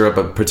across Europe,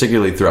 but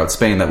particularly throughout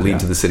Spain, that lead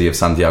to the city of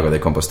Santiago de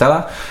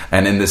Compostela.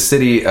 And in this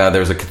city,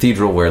 there's a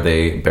cathedral where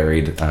they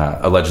buried,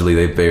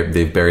 allegedly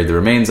they've buried the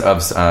remains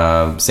of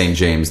St.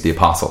 James the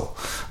Apostle,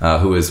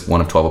 who is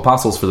one of 12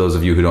 apostles. For those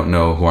of you who don't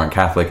know, who aren't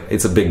Catholic,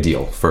 it's a big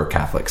deal for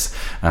Catholics.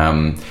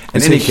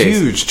 It's a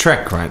huge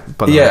trek, right?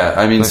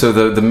 I mean, so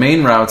the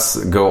main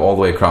routes go all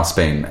the way across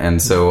Spain,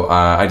 and so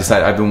I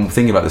decided, I've been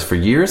thinking about this for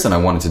years, and I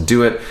wanted to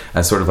do it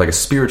as sort of like a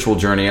spiritual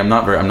journey. I'm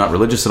not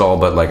religious at all,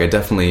 but like I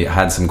definitely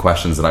had some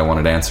questions that I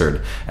wanted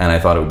answered, and I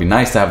thought it would be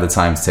nice to have the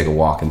time to take a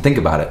walk and think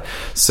about it.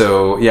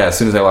 So as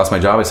soon as I lost my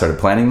job, I started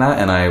planning that,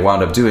 and I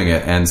wound up doing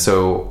it. And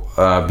so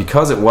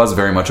because it was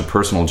very much a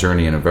personal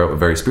journey and a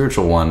very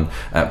spiritual one.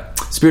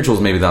 Spiritual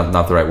is maybe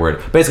not the right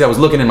word. Basically, I was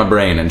looking in my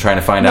brain and trying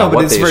to find out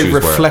what the issues were. It's a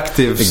very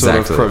reflective sort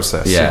of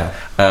process. Yeah.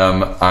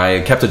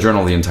 I kept a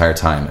journal the entire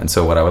time. And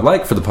so what I would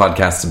like for the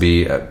podcast to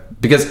be,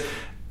 because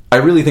I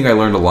really think I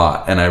learned a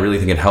lot, and I really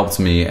think it helped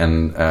me.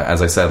 And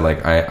as I said,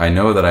 like I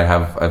know that I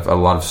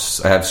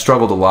have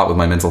struggled a lot with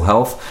my mental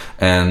health,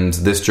 and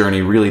this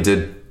journey really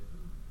did.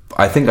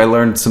 I think I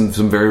learned some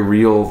very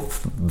real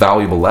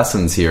valuable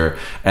lessons here,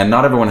 and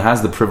not everyone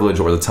has the privilege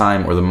or the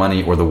time or the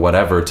money or the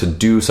whatever to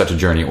do such a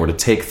journey, or to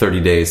take 30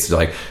 days to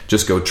like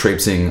just go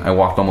traipsing. I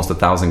walked almost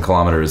 1,000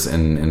 kilometers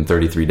in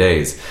 33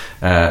 days.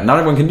 Not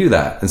everyone can do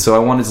that, and so I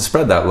wanted to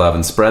spread that love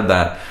and spread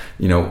that,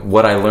 you know,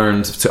 what I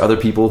learned to other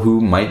people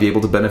who might be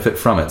able to benefit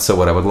from it. So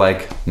what I would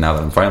like, now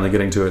that I'm finally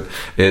getting to it,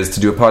 is to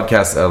do a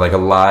podcast, like a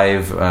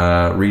live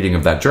reading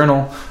of that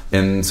journal,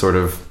 in sort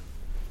of,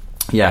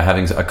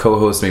 having a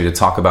co-host maybe to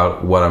talk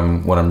about what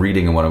I'm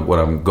reading and what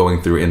I'm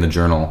going through in the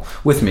journal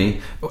with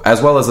me,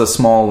 as well as a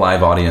small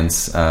live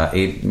audience,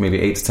 8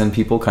 to 10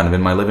 people, kind of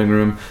in my living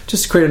room,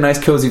 just to create a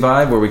nice cozy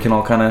vibe where we can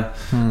all kind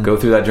of go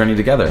through that journey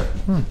together.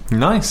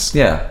 Nice.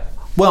 Yeah.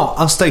 Well,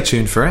 I'll stay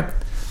tuned for it.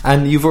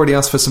 And you've already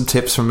asked for some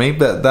tips from me,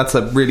 but that's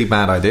a really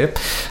bad idea.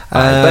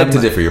 I beg to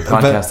differ. Your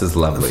podcast is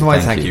lovely. Why,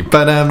 thank you.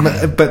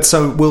 But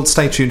so we'll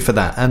stay tuned for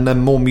that, and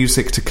then more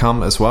music to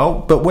come as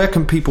well. But where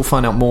can people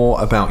find out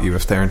more about you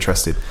if they're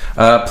interested?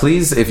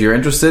 Please, if you're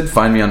interested,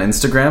 find me on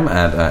Instagram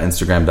at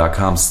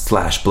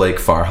Instagram.com/Blake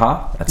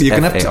Farha. That's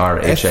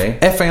F-A-R-H-A.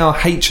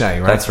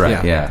 F-A-R-H-A, right? That's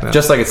right, yeah.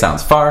 Just like it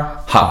sounds.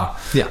 Farha.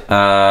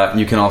 Yeah.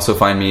 You can also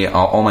find me,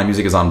 all my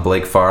music is on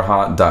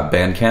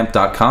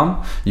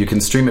blakefarha.bandcamp.com. You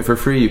can stream it for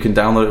free. You can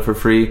download it for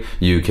free.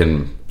 You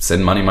can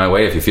send money my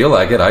way if you feel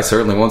like it. I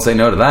certainly won't say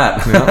no to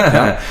that.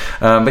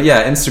 But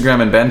yeah,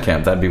 Instagram and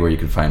Bandcamp, that'd be where you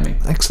can find me.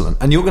 Excellent.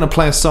 And you're going to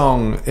play a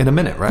song in a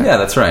minute, right? Yeah,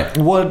 that's right.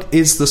 What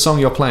is the song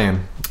you're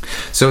playing?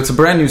 So it's a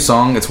brand new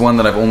song. It's one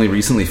that I've only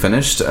recently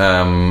finished.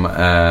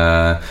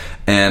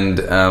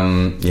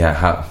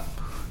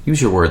 Use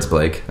your words,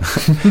 Blake.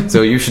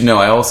 So you should know,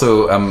 I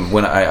also,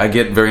 when I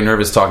get very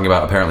nervous talking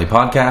about apparently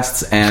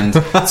podcasts and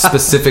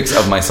specifics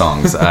of my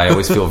songs. I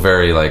always feel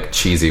very like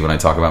cheesy when I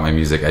talk about my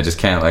music. I just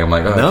can't, like, I'm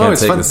like, oh, no, I can't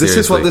it's take fun. this This seriously.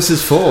 is what this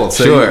is for.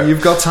 So sure.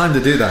 You've got time to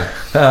do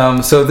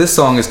that. So this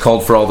song is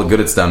called "For All the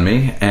Good It's Done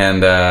Me,"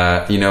 and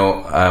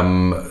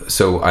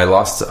so I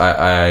lost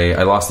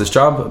this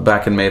job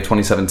back in May of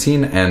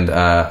 2017, and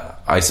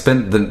I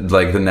spent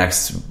the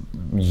next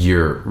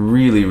year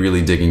really,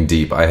 really digging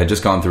deep. I had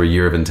just gone through a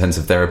year of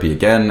intensive therapy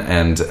again,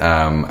 and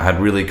had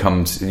really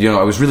come to,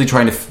 I was really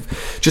trying to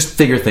just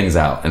figure things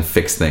out and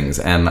fix things,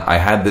 and I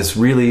had this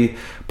really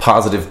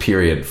positive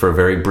period for a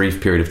very brief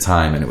period of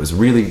time, and it was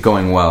really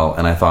going well,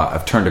 and I thought,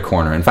 I've turned a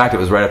corner. In fact, it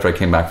was right after I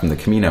came back from the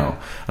Camino,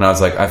 and I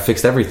was like, I've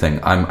fixed everything.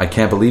 I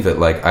can't believe it.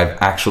 Like, I've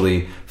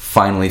actually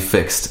finally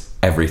fixed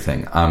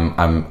everything.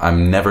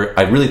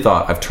 I really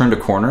thought, I've turned a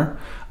corner.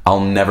 I'll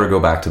never go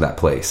back to that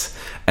place.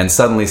 And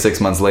suddenly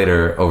 6 months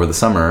later, over the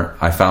summer,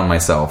 I found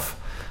myself,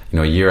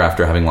 a year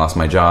after having lost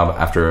my job,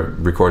 after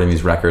recording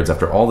these records,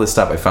 after all this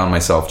stuff, I found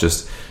myself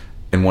just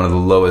in one of the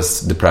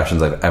lowest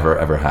depressions I've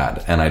ever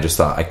had. And I just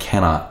thought, I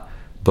cannot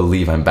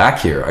believe I'm back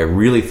here. I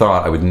really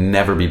thought I would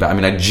never be back. I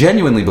mean, I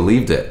genuinely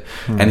believed it.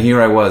 And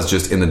here I was,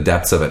 just in the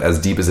depths of it, as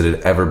deep as it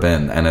had ever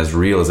been and as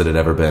real as it had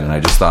ever been. And I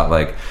just thought,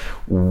 like,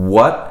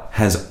 what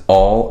has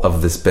all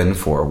of this been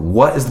for?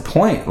 What is the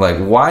point? Like,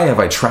 why have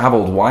I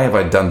traveled? Why have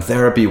I done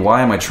therapy?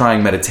 Why am I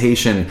trying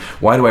meditation?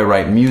 Why do I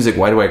write music?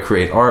 Why do I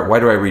create art?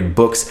 Why do I read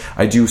books?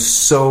 I do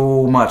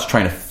so much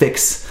trying to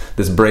fix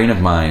this brain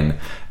of mine,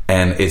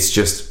 and it's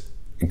just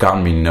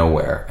gotten me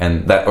nowhere.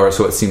 And that, or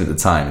so it seemed at the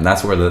time. And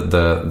that's where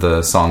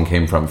the song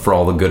came from. For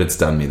all the good it's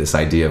done me. This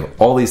idea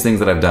of all these things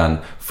that I've done,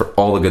 for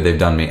all the good they've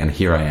done me, and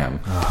here I am.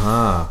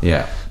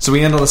 Yeah. So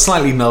we end on a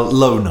slightly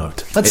low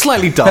note, a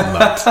slightly dull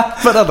note,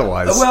 but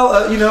otherwise,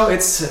 well,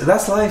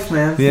 that's life,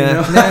 man.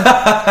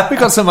 Yeah, we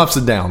got some ups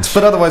and downs,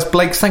 but otherwise,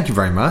 Blake, thank you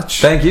very much.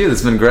 Thank you.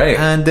 It's been great,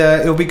 and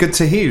it'll be good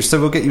to hear you. So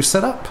we'll get you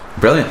set up.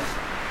 Brilliant.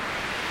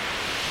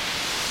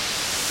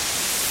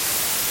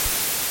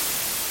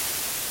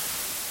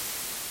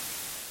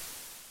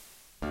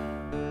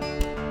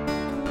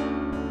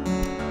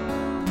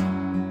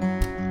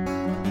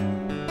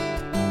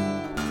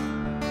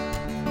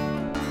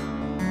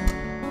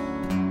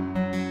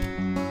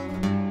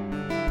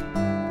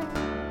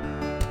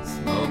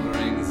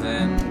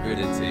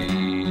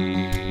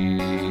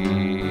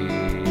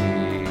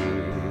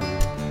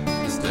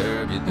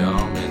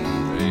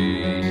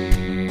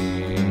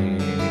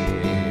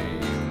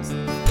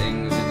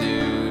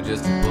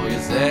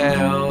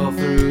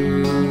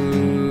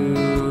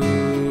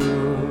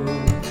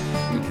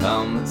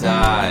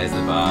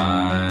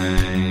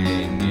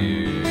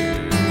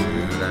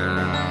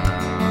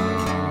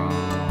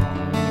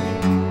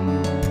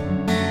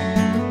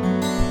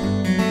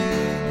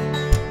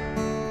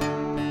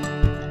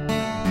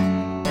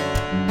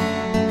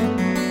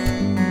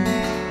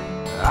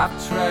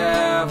 I've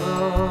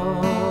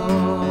traveled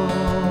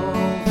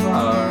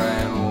far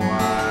and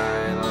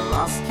wide,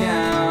 lost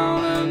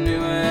count of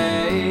new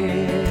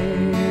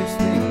age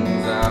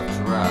things I've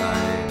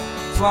tried.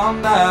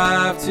 Swam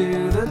dive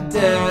to the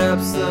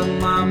depths of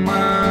my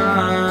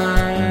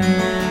mind,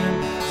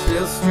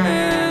 still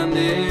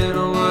stranded,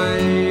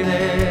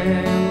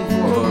 waiting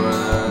for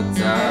the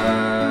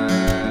tide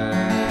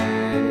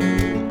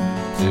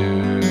to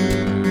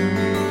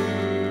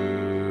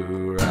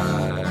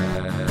rise.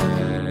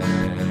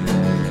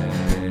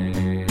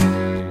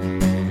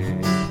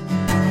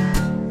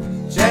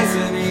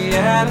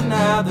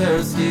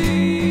 rather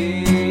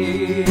ski.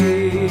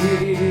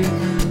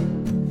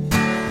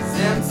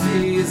 Since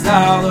he's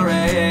all the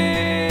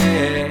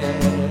race,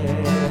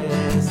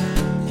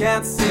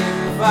 can't seem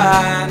to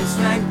find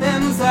strength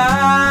inside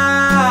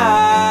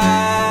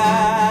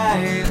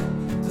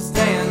to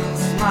stay and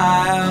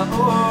smile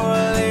or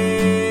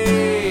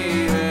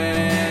leave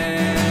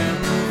and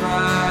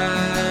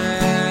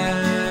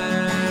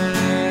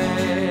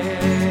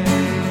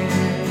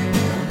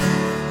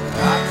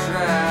I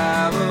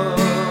travel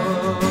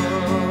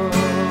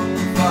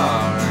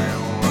far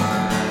and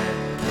wide,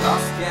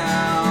 lost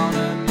count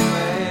of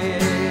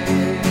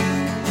ways,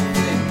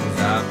 things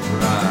I've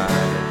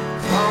tried,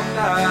 long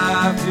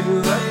dive to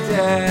the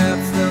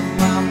depths of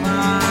my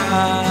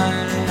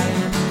mind,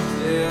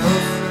 still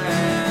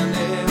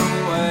stranded,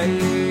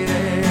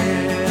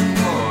 waiting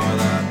for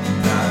the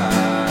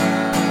tide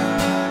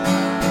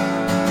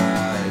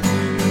to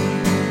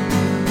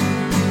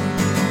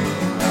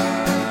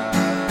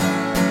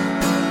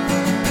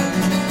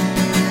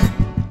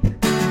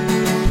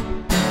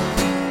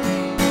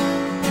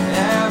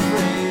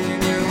every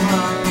new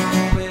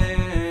moment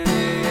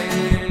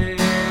is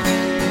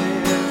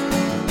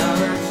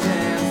another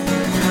chance to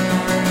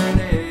turn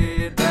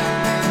it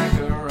back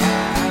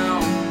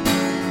around.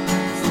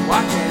 So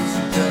why can't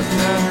you just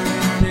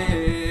turn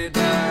it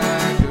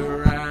back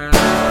around?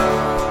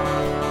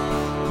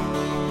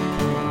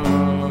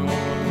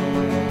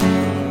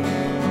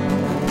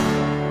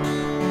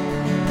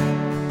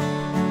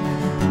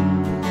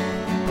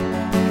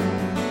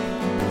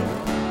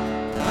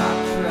 I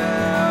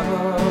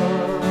travel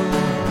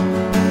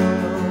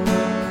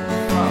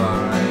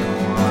far and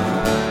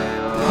wide,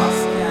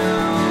 lost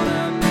count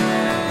of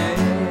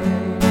names,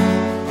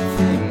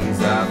 things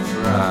I've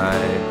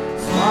tried,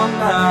 swum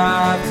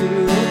dive to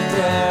the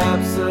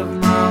depths of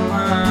my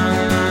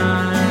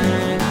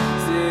mind,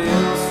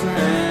 still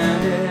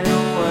stranded,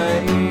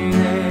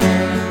 waiting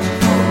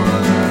for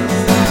the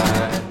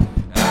tide.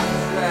 I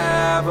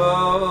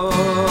travel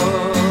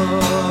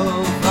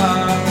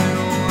far and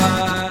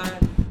wide,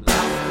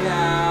 lost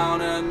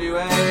count of new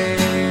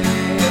ways,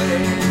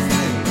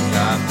 things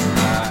I've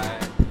tried,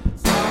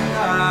 swum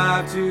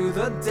dive to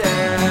the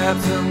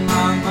depths of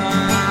my mind.